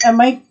I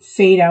might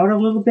fade out a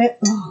little bit.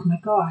 Oh my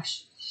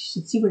gosh. You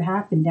should see what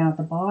happened down at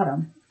the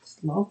bottom.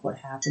 Just love what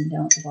happened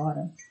down at the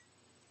bottom.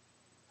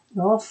 It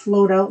all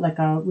flowed out like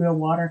a real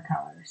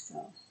watercolor.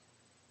 So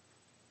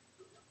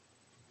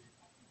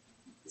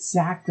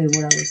exactly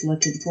what I was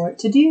looking for it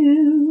to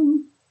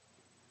do.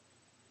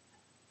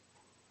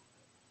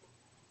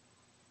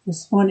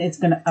 This one is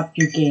going to up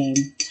your game.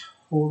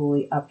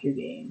 Totally up your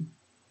game.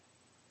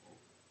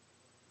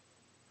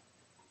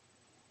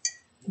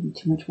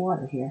 Too much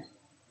water here.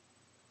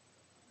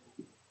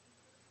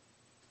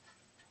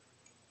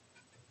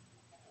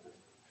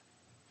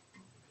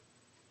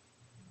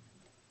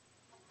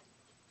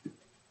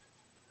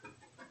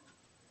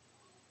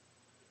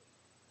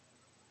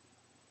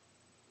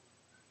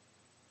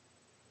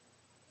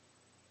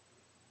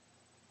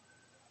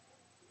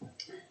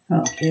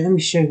 Okay, let me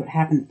show you what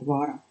happened at the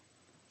bottom.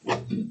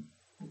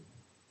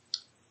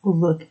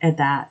 Look at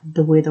that.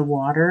 The way the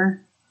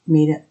water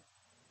made it.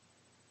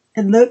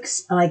 It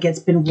looks like it's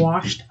been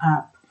washed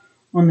up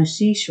on the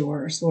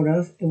seashore, sort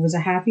of. It was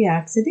a happy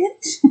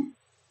accident. It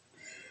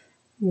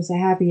was a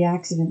happy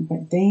accident,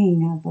 but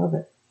dang, I love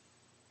it.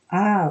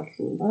 I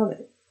love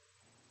it.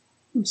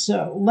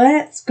 So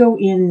let's go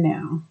in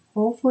now.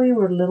 Hopefully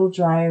we're a little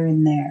drier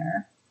in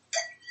there.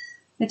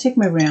 I'm going to take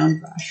my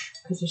round brush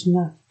because there's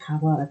not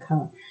a lot of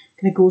color.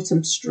 I'm going to go with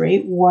some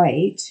straight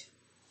white.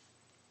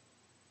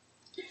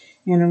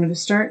 And I'm going to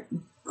start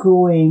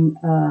going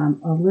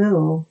a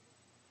little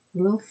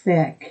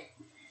thick.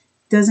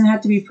 Doesn't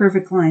have to be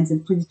perfect lines,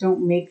 and please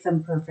don't make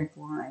them perfect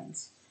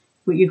lines.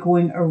 But you're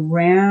going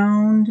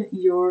around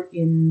your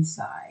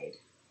inside.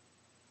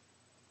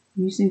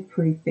 I'm using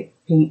pretty thick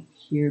paint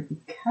here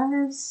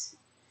because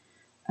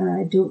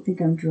I don't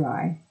think I'm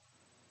dry.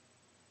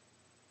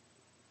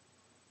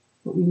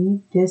 But we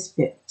need this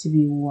bit to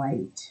be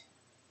white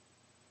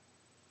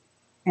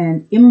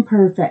and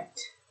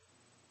imperfect.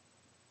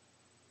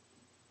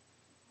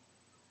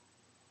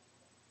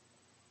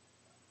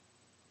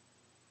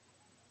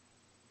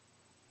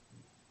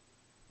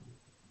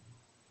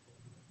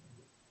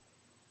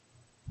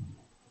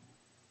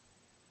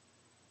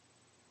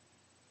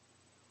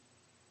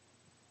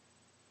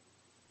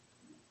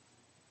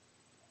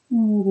 A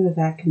little bit of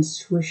that can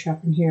swish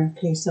up in here.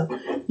 Okay, so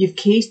you've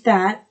cased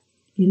that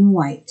in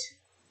white.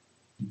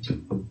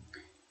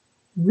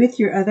 With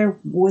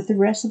the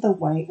rest of the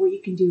white, what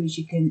you can do is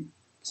you can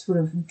sort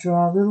of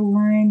draw a little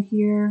line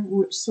here,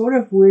 sort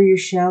of where your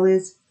shell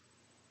is,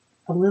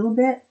 a little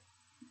bit,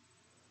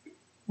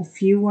 a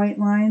few white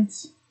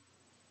lines.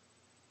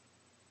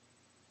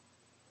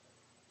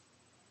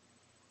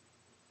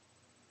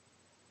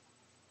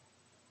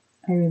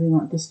 I really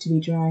want this to be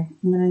dry.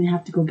 I'm going to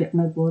have to go get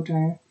my blow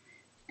dryer.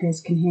 You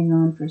guys can hang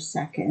on for a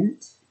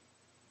second.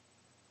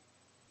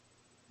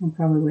 I'm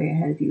probably way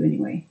ahead of you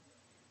anyway.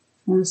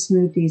 I want to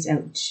smooth these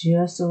out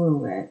just a little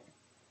bit.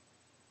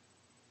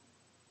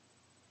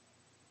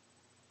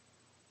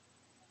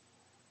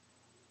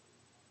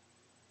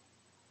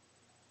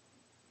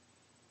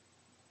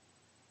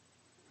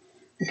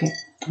 Okay,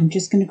 I'm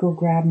just going to go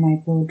grab my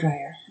blow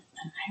dryer,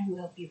 and I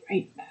will be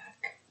right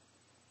back.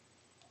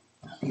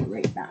 I'll be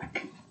right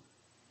back.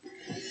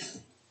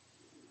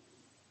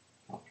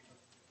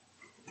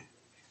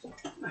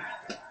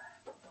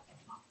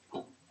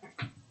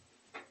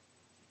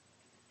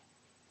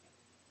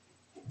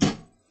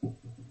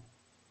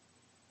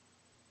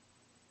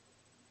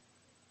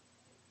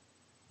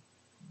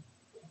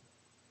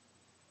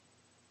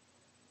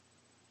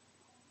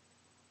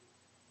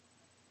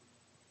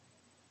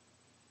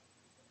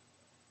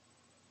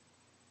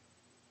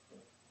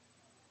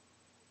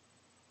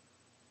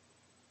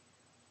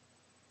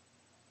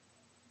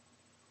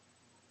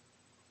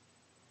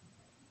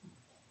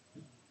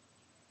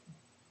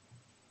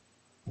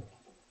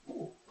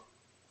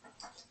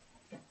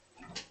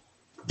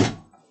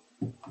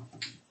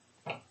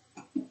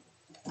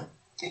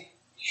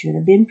 Should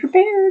have been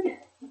prepared.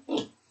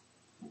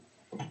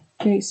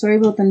 Okay, sorry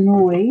about the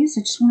noise.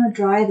 I just want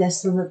to dry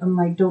this so that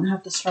I don't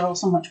have to struggle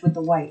so much with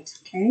the white,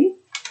 okay?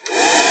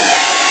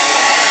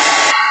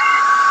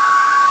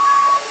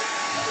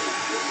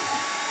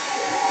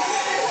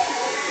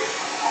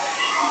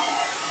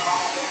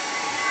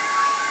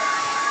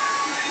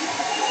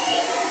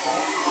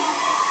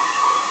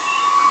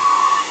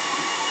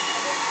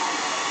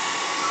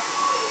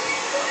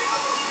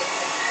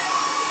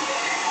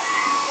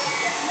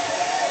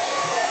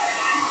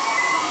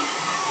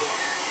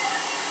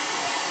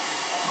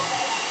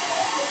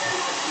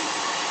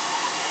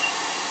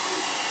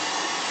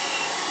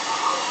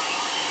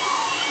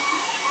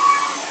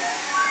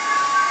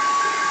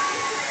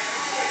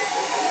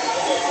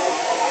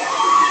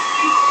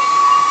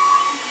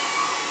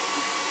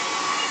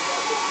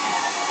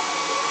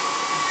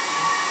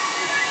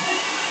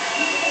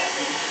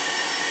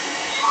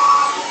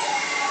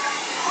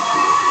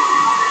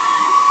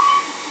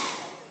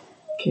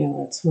 Okay,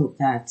 let's hope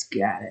that's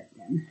got it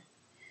then.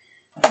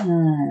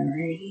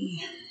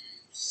 Alrighty.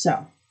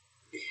 So,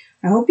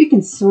 I hope you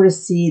can sort of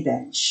see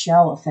that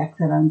shell effect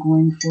that I'm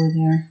going for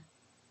there.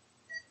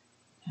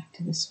 Back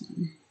to this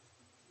one.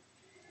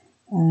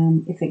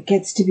 If it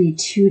gets to be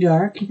too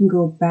dark, you can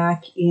go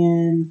back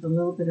in with a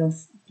little bit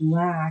of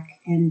black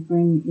and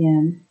bring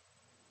in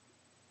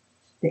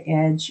the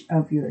edge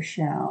of your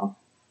shell.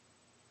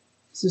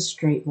 This is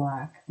straight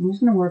black. I'm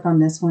just going to work on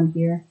this one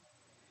here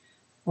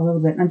a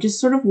little bit. I'm just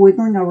sort of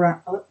wiggling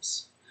around,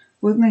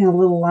 wiggling a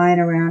little line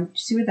around.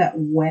 See where that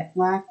wet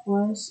black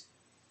was?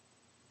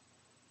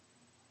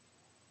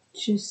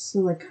 Just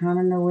so I kind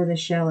of know where the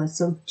shell is.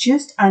 So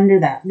just under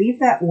that,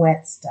 leave that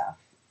wet stuff.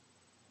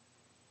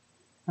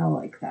 I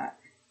like that.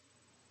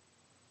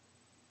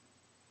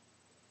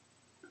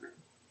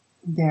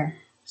 There.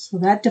 So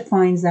that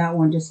defines that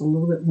one just a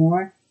little bit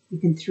more. You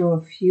can throw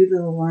a few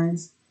little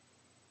lines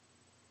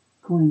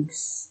going,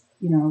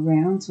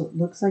 around so it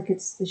looks like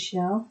it's the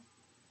shell.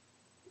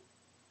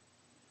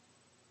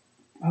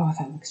 Oh,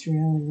 that looks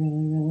really,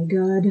 really, really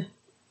good.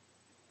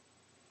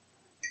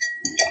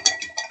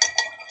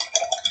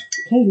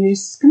 Okay, you're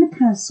just going to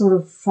kind of sort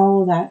of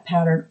follow that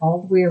pattern all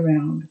the way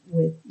around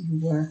with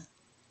your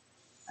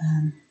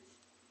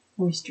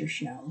oyster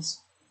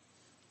shells.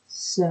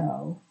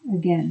 So,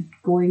 again,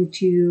 going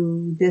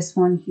to this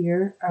one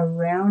here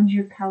around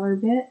your color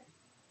bit.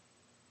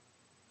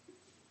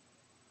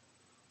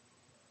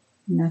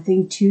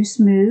 Nothing too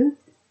smooth.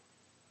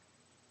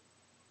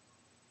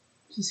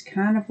 Just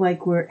kind of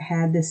like where it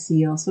had the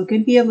seal. So it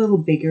can be a little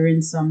bigger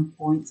in some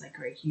points, like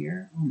right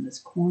here on this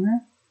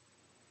corner.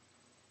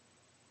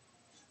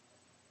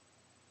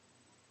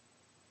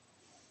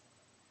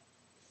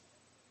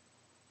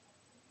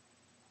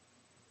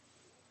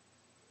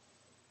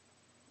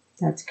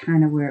 That's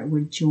kind of where it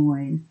would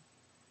join.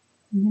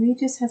 Maybe it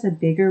just has a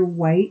bigger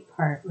white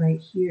part right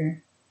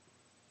here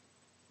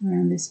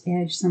around this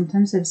edge.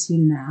 Sometimes I've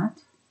seen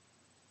that.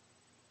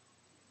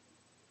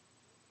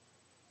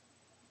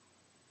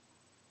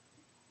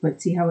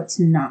 But see how it's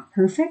not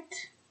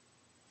perfect?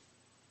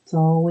 It's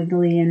all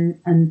wiggly and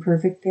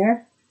imperfect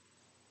there.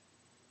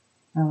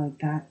 I like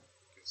that.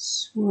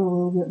 Swirl a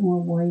little bit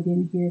more white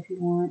in here if you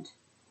want.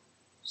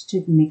 Just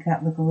to make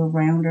that look a little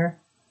rounder.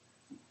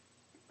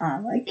 I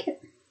like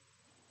it.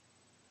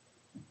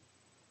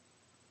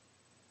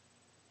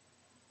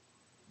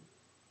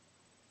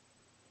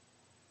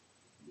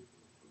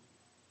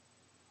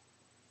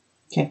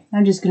 Okay,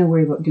 I'm just going to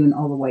worry about doing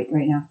all the white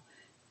right now.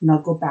 And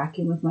I'll go back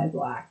in with my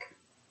black.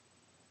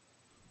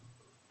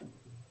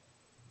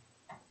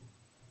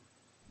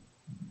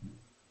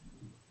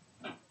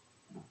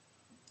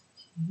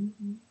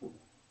 Okay.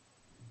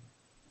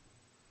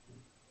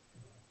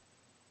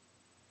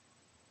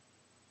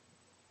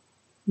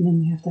 And then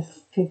we have to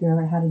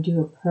figure out how to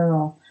do a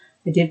pearl.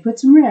 I did put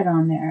some red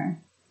on there.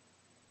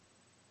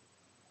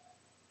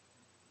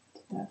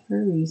 Did that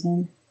for a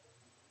reason.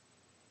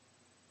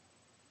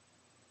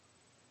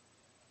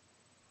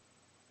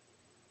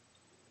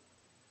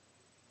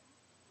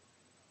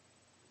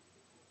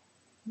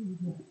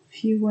 A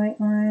few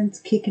white lines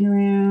kicking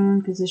around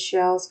because the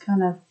shell's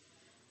kind of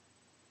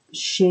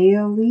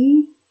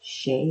shale-y.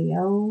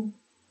 Shale.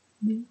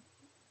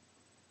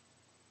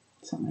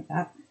 Something like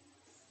that.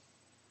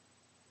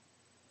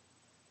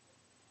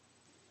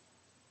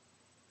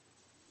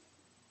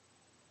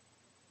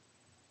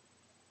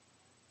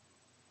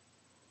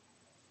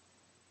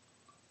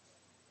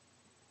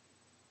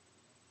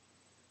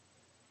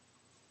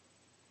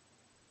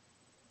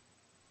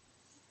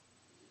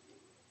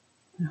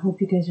 I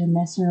hope you guys are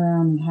messing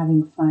around and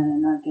having fun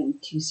and not getting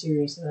too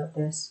serious about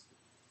this.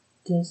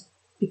 Just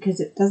because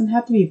it doesn't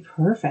have to be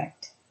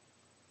perfect.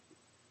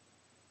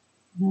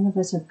 None of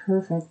us are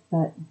perfect,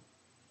 but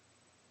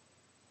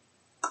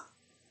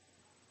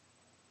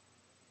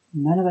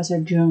none of us are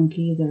drunk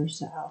either,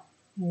 so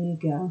there you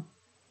go.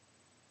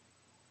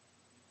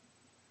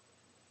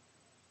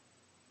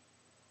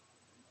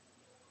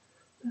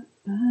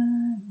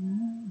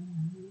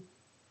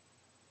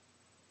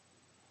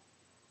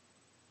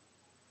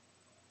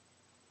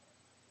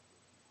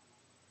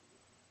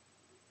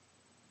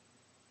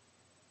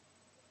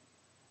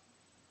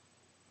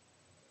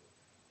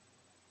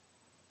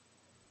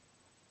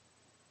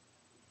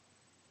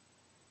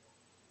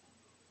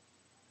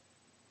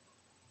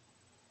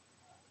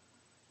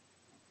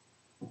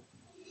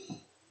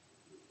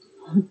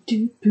 Oh,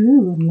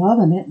 doo-doo. I'm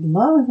loving it,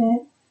 loving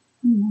it.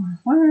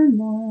 One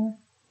more.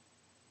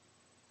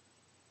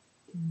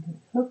 Get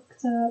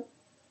hooked up.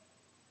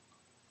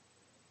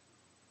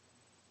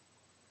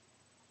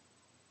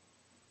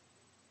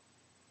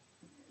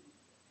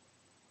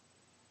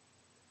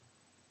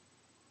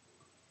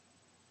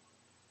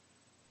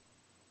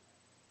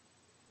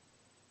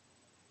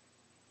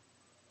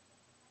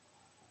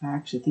 I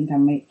actually think I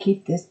might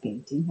keep this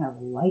painting. I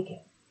like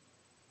it.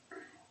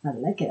 I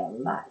like it a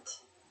lot.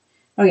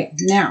 Okay,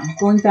 now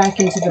going back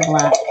into the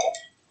black.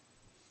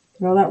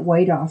 Get all that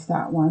white off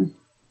that one.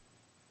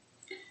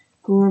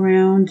 Go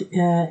around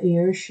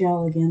your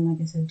shell again,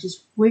 like I said.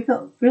 Just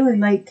wiggle, really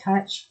light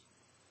touch.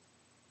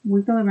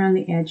 Wiggle around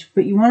the edge,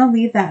 but you want to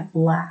leave that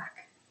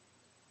black.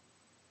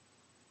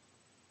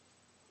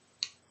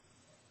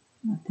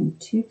 Nothing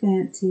too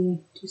fancy.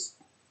 Just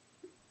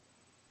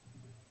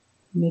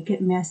make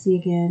it messy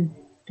again.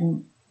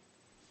 I'm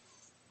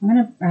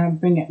going to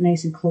bring it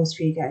nice and close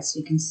for you guys so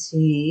you can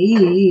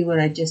see what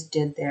I just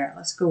did there.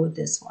 Let's go with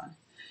this one.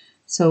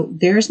 So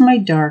there's my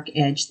dark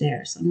edge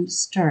there. So I'm going to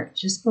start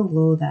just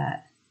below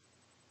that.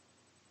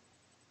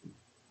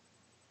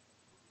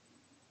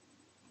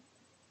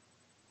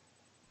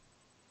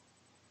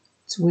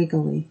 It's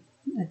wiggly.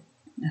 I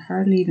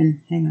hardly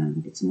even, hang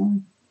on, get some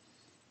more.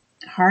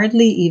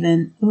 Hardly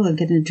even, oh, I'm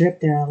getting a drip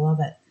there. I love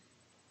it.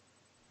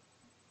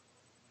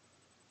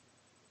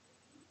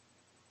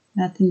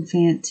 Nothing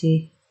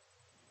fancy.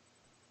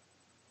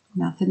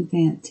 Nothing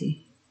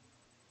fancy.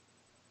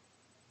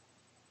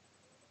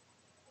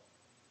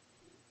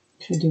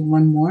 Should I do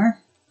one more?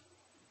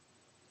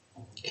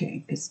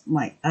 Okay, because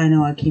I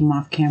know I came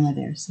off camera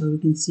there, so we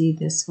can see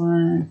this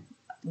one.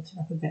 Lift it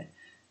up a bit.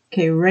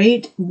 Okay,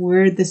 right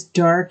where this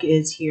dark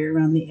is here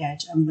around the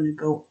edge, I'm going to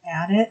go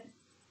at it,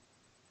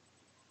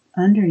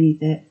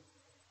 underneath it,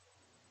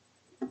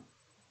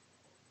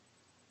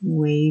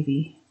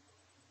 wavy,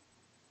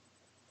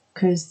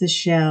 because the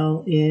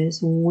shell is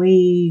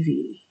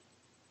wavy.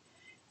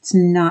 It's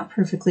not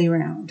perfectly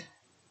round.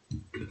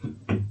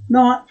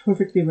 Not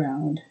perfectly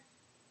round.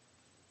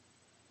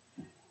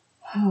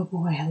 Oh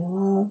boy, I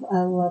love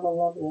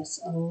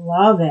this. I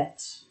love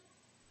it.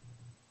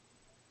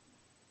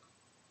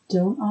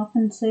 Don't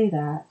often say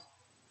that.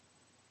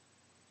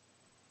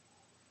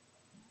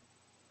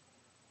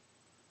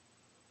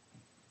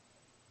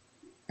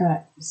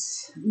 But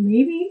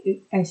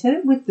maybe, I said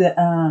it with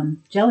the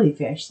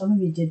jellyfish. Some of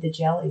you did the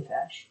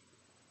jellyfish.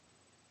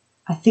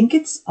 I think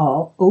it's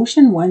all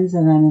ocean ones that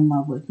I'm in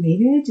love with.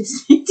 Maybe I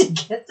just need to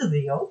get to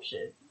the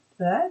ocean.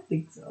 But I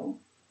think so.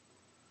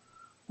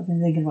 I've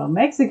been thinking about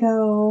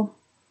Mexico.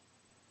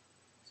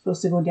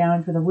 Supposed to go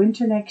down for the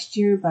winter next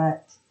year,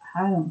 but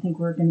I don't think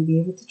we're going to be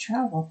able to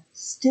travel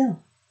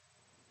still.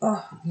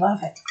 Oh,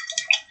 love it.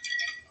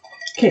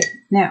 Okay,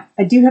 now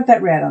I do have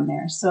that red on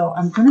there, so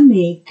I'm going to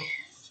make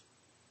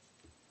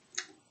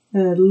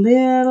a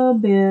little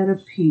bit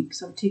of pink.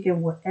 So I'm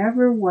taking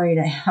whatever white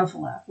I have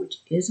left, which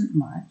isn't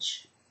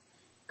much,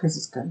 because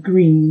it's got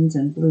greens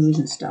and blues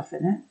and stuff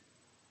in it.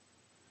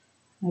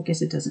 I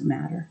guess it doesn't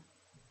matter.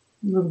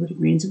 A little bit of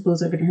greens and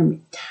blues are going to hurt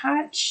me.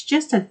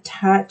 Just a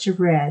touch of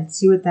red.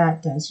 See what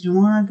that does. You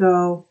don't want to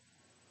go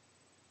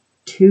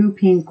too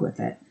pink with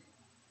it.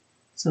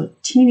 So a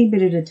teeny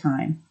bit at a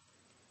time.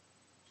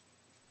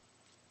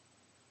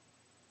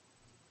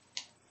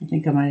 I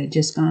think I might have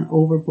just gone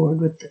overboard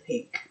with the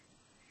pink.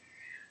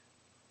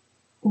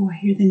 Oh, I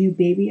hear the new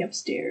baby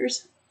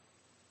upstairs.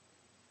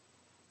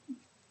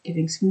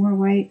 Getting some more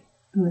white.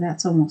 Oh,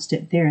 that's almost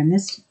it there in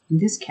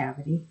this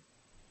cavity.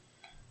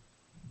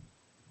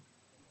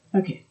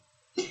 Okay,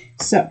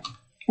 so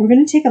we're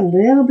going to take a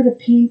little bit of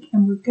pink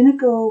and we're going to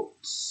go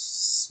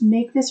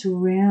make this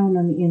round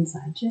on the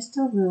inside. Just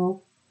a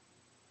little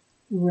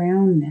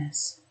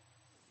roundness.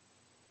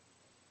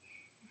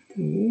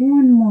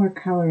 One more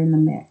color in the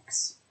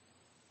mix.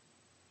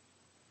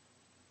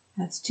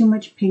 That's too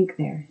much pink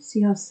there.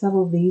 See how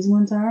subtle these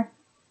ones are?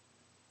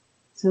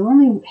 So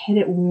only hit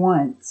it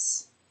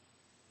once.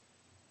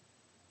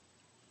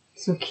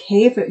 It's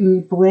okay if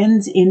it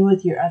blends in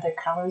with your other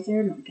colors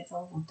there and it gets a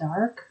little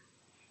dark.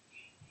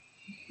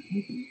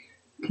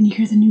 Can you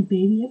hear the new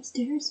baby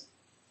upstairs?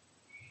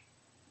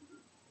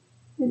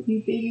 The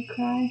new baby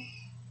cry?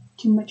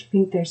 Too much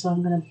pink there, so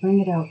I'm going to bring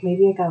it out.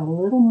 Maybe I got a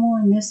little more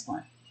in this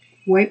one.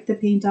 Wipe the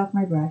paint off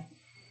my brush.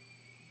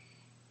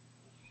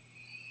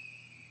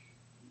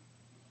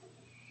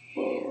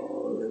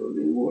 Oh, little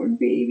newborn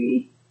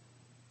baby.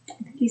 I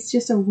think he's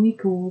just a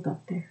week old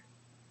up there.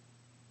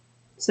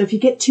 So if you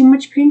get too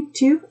much pink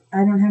too,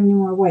 I don't have any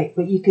more white,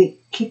 but you could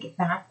kick it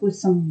back with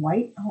some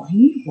white. Oh, I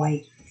need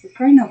white. For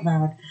crying out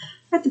loud.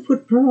 I have to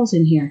put pearls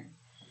in here.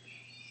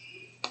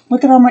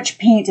 Look at how much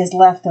paint is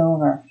left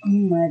over. Oh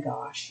my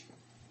gosh.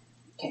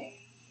 Okay.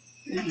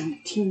 A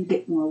teeny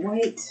bit more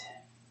white.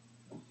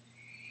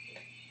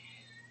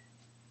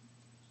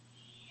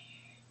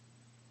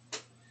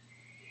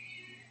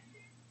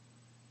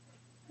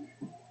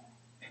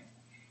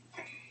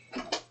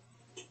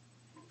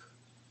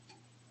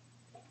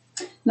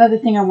 Another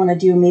thing I want to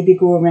do, maybe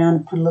go around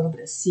and put a little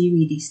bit of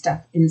seaweedy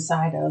stuff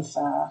inside of,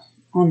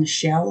 on the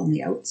shell on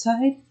the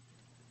outside.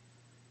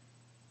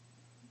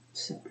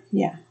 So,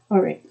 yeah. All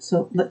right,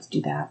 so let's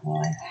do that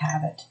while I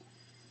have it.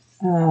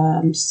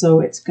 So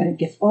it's going to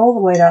get all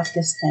the white off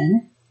this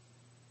thing.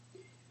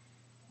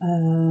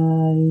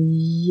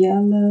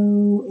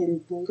 Yellow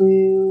and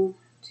blue.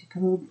 Take a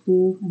little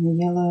blue and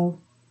the yellow.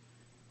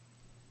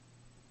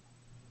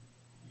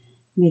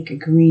 Make a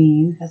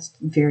green. That's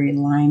very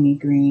limey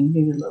green.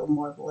 Maybe a little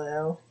more blue.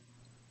 A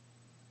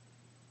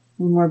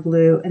little more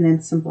blue and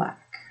then some black.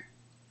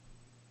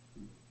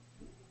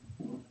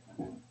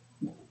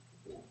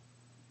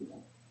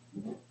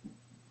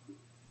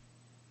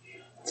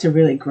 It's a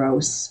really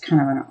gross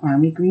kind of an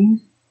army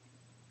green.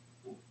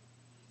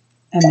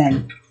 And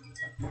then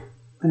I'm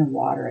going to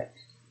water it.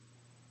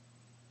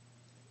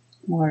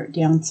 Water it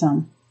down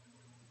some.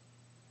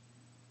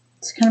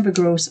 It's kind of a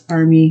gross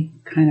army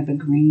kind of a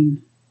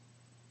green.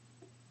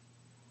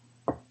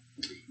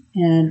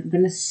 And I'm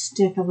going to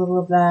stick a little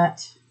of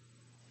that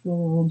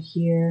in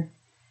here.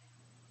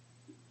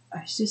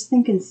 I was just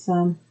thinking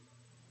some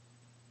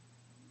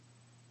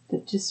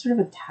that just sort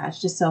of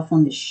attached itself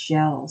on the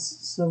shells.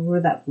 So where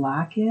that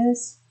black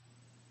is.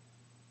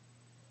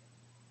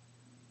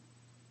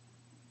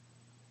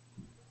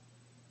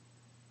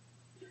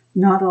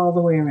 Not all the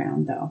way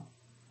around though.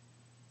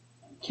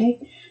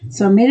 Okay,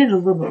 so I made it a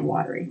little bit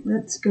watery.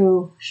 Let's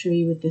go show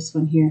you with this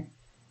one here.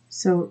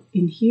 So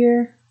in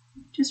here,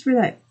 just where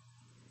that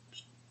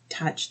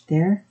touched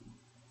there,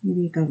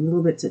 maybe it got a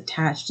little bit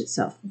attached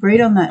itself.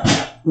 Right on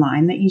that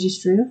line that you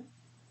just drew,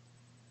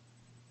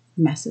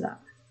 mess it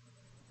up.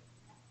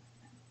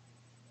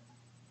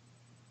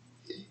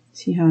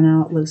 See how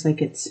now it looks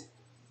like it's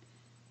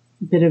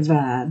a bit of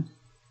a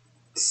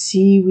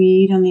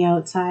seaweed on the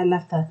outside,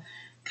 left a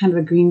kind of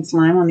a green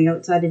slime on the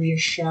outside of your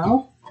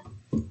shell.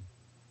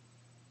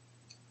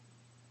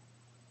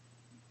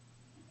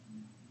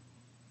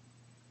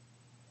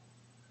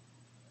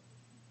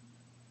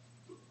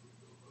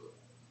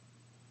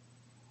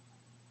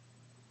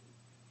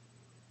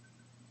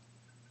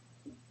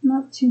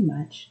 Not too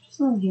much, just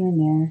a little here and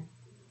there.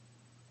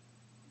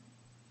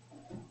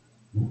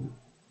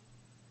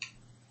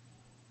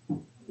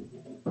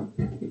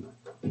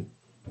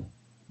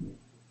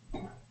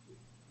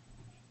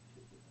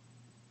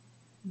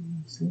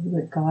 Just a little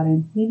bit got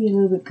in, maybe a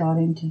little bit got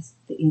into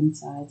the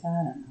insides, I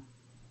don't know.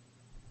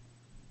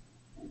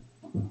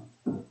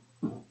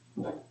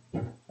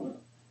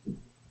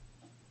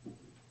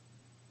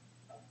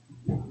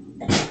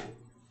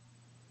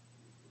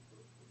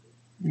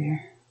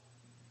 There.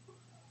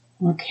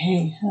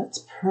 Okay,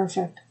 that's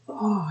perfect.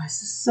 Oh,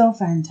 this is so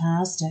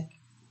fantastic.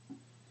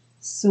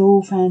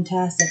 So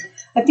fantastic.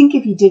 I think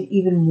if you did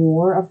even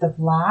more of the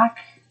black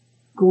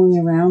going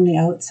around the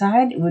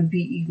outside, it would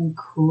be even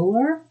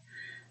cooler.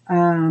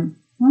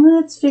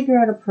 Let's figure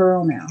out a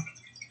pearl now.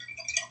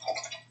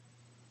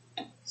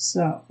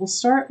 So we'll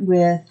start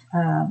with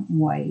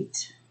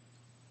white.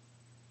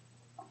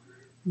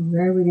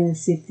 Where are we going to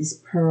see these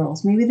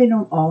pearls? Maybe they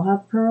don't all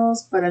have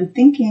pearls, but I'm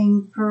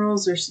thinking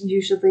pearls are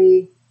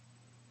usually...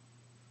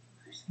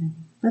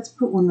 Let's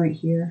put one right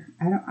here.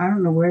 I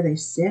don't know where they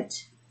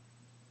sit.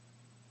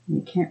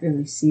 You can't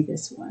really see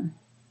this one.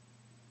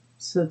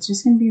 So it's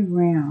just going to be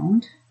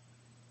round.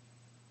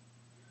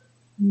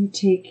 You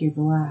take your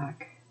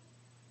black.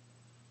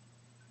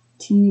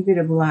 Teeny bit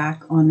of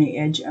black on the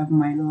edge of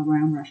my little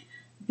round brush.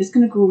 I'm just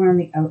going to go around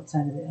the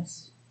outside of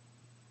this.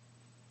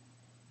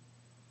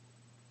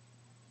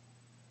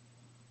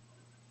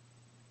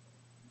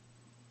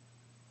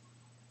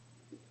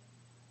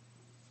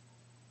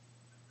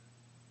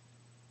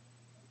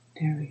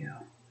 There we go.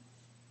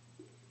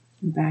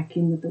 And back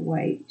in with the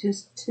white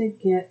just to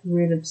get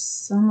rid of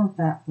some of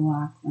that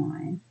black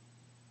line.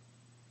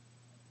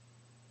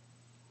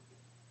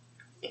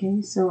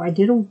 Okay, so I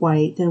did a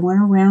white, then went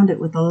around it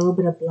with a little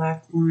bit of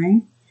black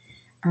line.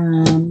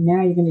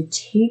 Now you're going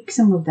to take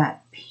some of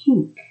that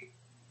pink.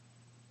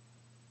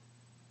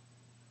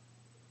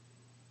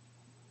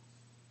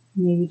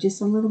 Maybe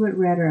just a little bit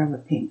redder of a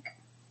pink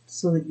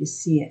so that you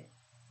see it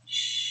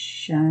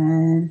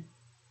shine.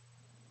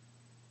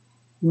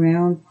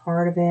 Round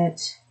part of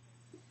it.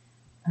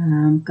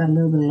 Got a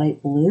little bit of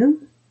light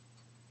blue.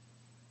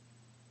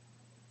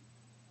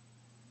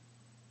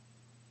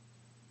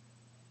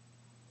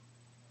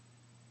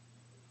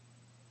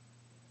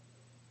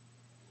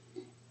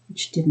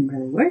 Which didn't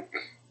really work.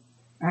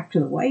 Back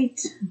to the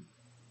white.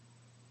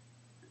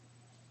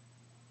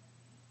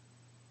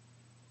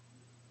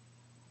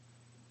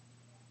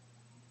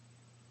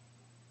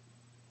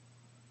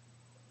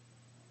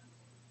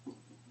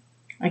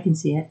 I can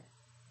see it.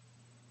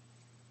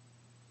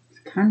 It's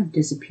kind of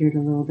disappeared a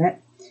little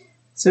bit.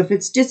 So if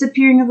it's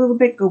disappearing a little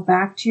bit, go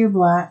back to your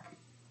black.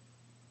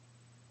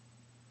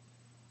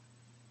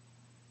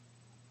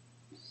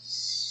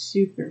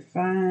 Super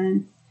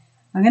fun.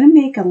 I'm going to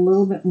make a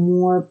little bit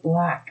more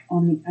black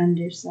on the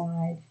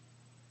underside.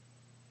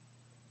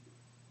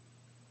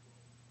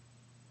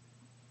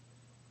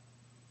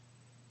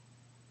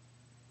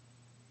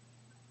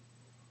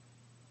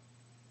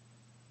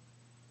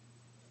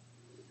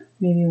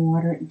 Maybe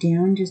water it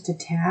down just a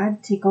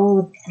tad. Take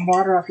all the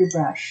water off your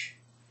brush.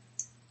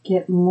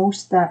 Get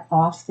most of that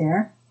off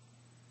there.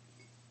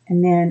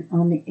 And then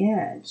on the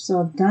edge.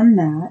 So I've done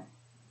that.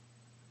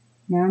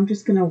 Now I'm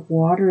just going to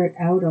water it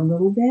out a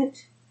little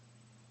bit.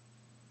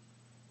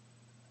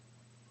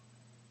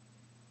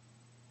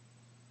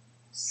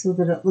 So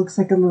that it looks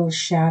like a little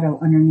shadow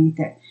underneath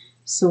it.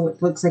 So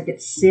it looks like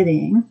it's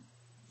sitting.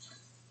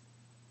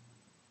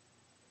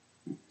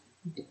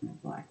 Get my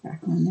black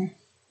back on there.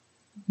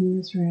 In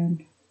this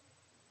round.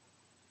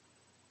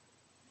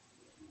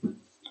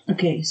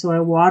 Okay, so I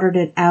watered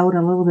it out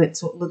a little bit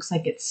so it looks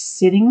like it's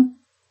sitting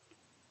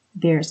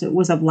there. So it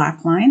was a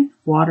black line.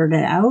 Watered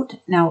it out.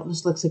 Now it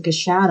just looks like a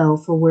shadow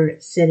for where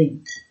it's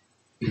sitting.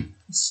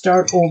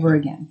 Start over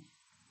again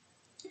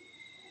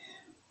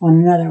on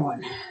another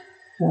one.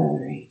 All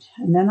right,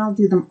 and then I'll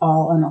do them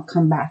all and I'll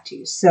come back to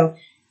you. So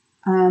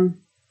kind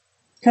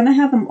of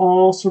have them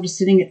all sort of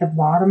sitting at the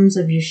bottoms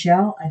of your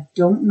shell. I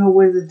don't know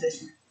whether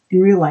this, in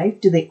real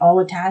life, do they all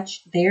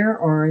attach there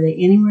or are they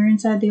anywhere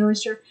inside the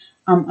oyster?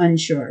 I'm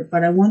unsure,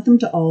 but I want them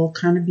to all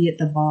kind of be at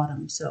the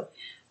bottom. So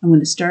I'm going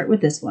to start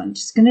with this one.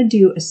 Just going to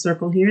do a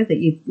circle here that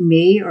you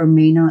may or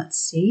may not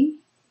see.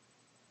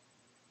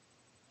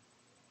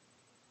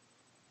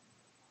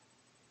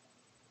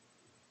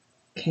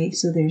 Okay,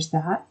 so there's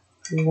that.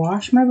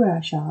 Wash my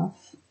brush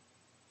off.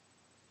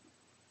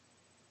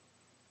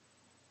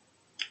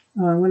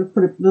 I'm going to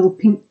put a little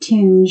pink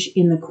tinge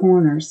in the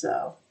corner,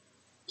 so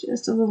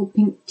just a little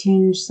pink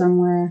tinge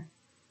somewhere,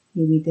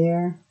 maybe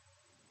there.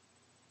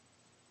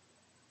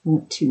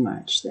 Not too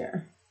much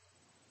there.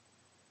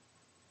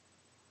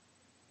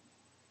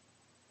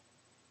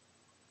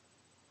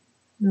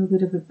 A little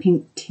bit of a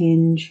pink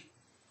tinge.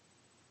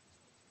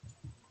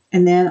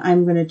 And then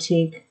I'm going to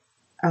take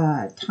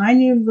a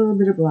tiny little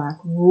bit of black,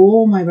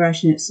 roll my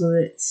brush in it so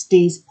that it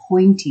stays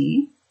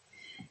pointy.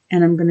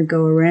 And I'm going to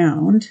go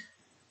around,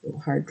 a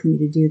little hard for me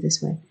to do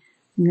this way.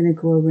 I'm going to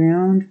go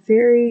around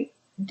very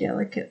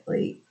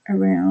delicately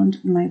around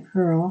my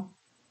pearl.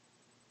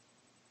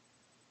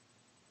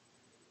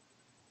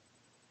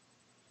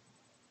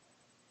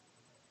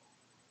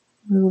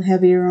 A little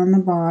heavier on the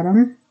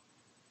bottom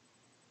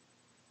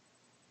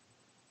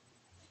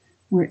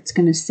where it's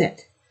going to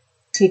sit.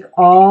 Take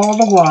all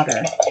the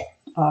water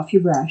off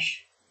your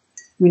brush.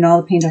 I mean,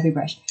 all the paint off your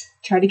brush.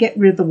 Try to get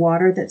rid of the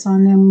water that's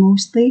on there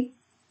mostly,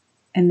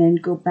 and then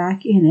go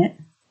back in it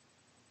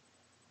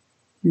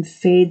and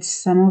fade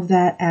some of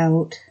that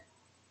out,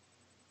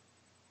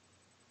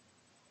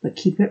 but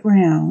keep it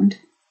round.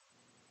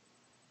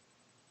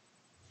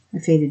 I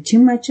faded too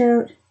much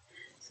out,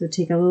 so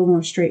take a little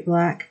more straight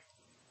black,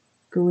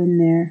 go in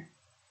there.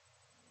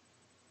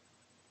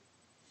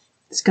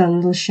 It's got a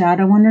little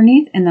shadow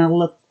underneath, and that'll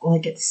look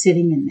like it's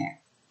sitting in there.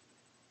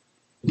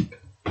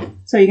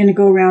 So you're going to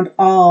go around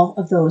all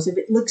of those. If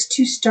it looks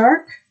too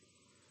stark,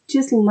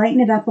 just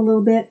lighten it up a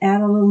little bit,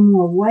 add a little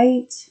more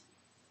white.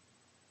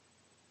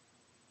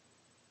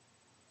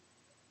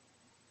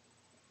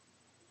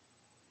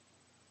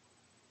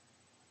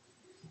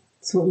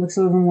 So it looks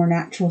a little more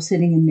natural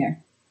sitting in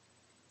there.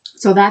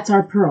 So that's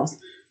our pearls.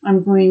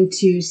 I'm going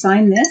to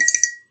sign this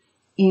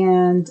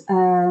and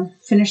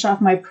finish off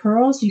my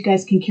pearls. You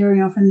guys can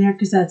carry on from there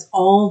because that's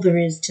all there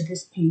is to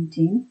this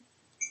painting.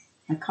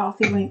 My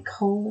coffee went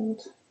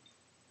cold.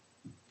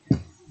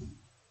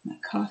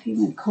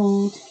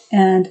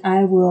 And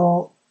I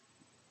will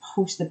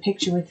post the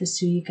picture with this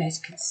so you guys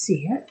can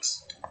see it.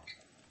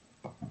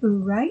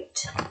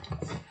 Right.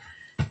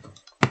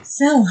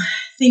 So,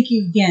 thank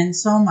you again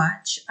so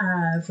much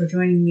for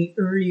joining me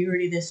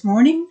early this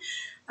morning.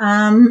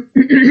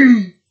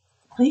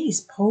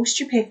 Please post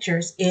your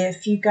pictures.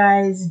 If you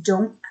guys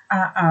aren't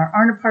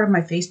a part of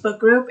my Facebook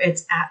group,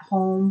 it's At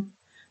Home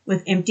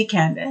with Empty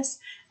Canvas,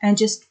 and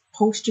just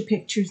post your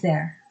pictures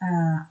there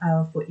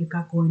of what you've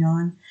got going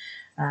on.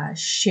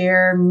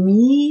 Share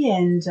me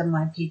and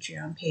my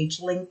Patreon page,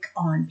 link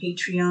on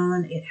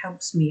Patreon. It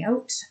helps me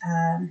out.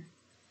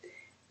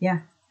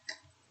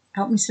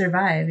 Help me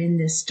survive in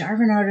this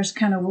starving artist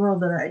kind of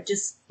world that I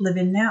just live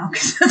in now,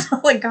 because that's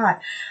all I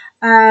got.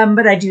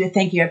 But I do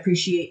thank you. I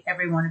appreciate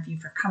every one of you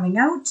for coming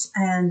out,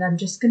 and I'm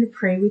just going to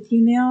pray with you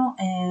now,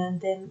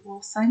 and then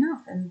we'll sign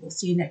off, and we'll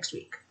see you next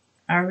week.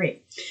 All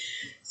right.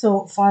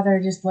 So, Father,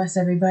 just bless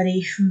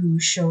everybody who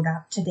showed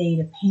up today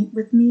to paint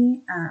with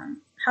me.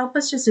 Help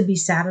us just to be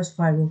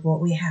satisfied with what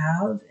we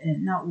have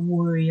and not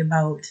worry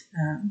about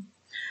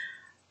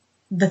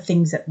the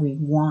things that we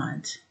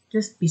want.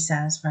 Just be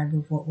satisfied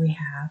with what we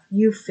have.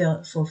 You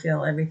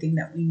fulfill everything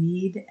that we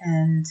need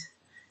and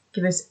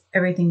give us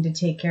everything to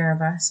take care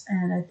of us.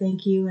 And I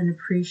thank you and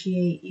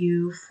appreciate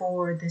you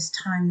for this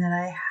time that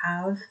I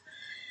have,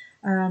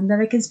 that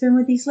I can spend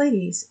with these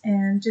ladies.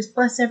 And just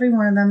bless every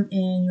one of them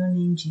in your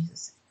name,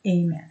 Jesus.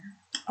 Amen.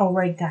 All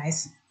right,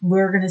 guys.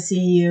 We're going to see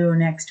you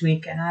next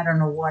week, and I don't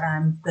know what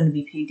I'm going to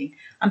be painting.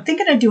 I'm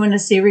thinking of doing a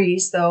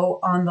series, though,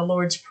 on the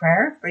Lord's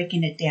Prayer,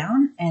 breaking it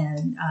down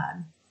and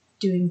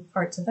doing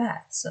parts of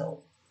that.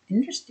 So,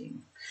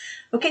 interesting.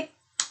 Okay,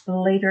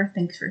 later.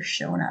 Thanks for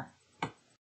showing up.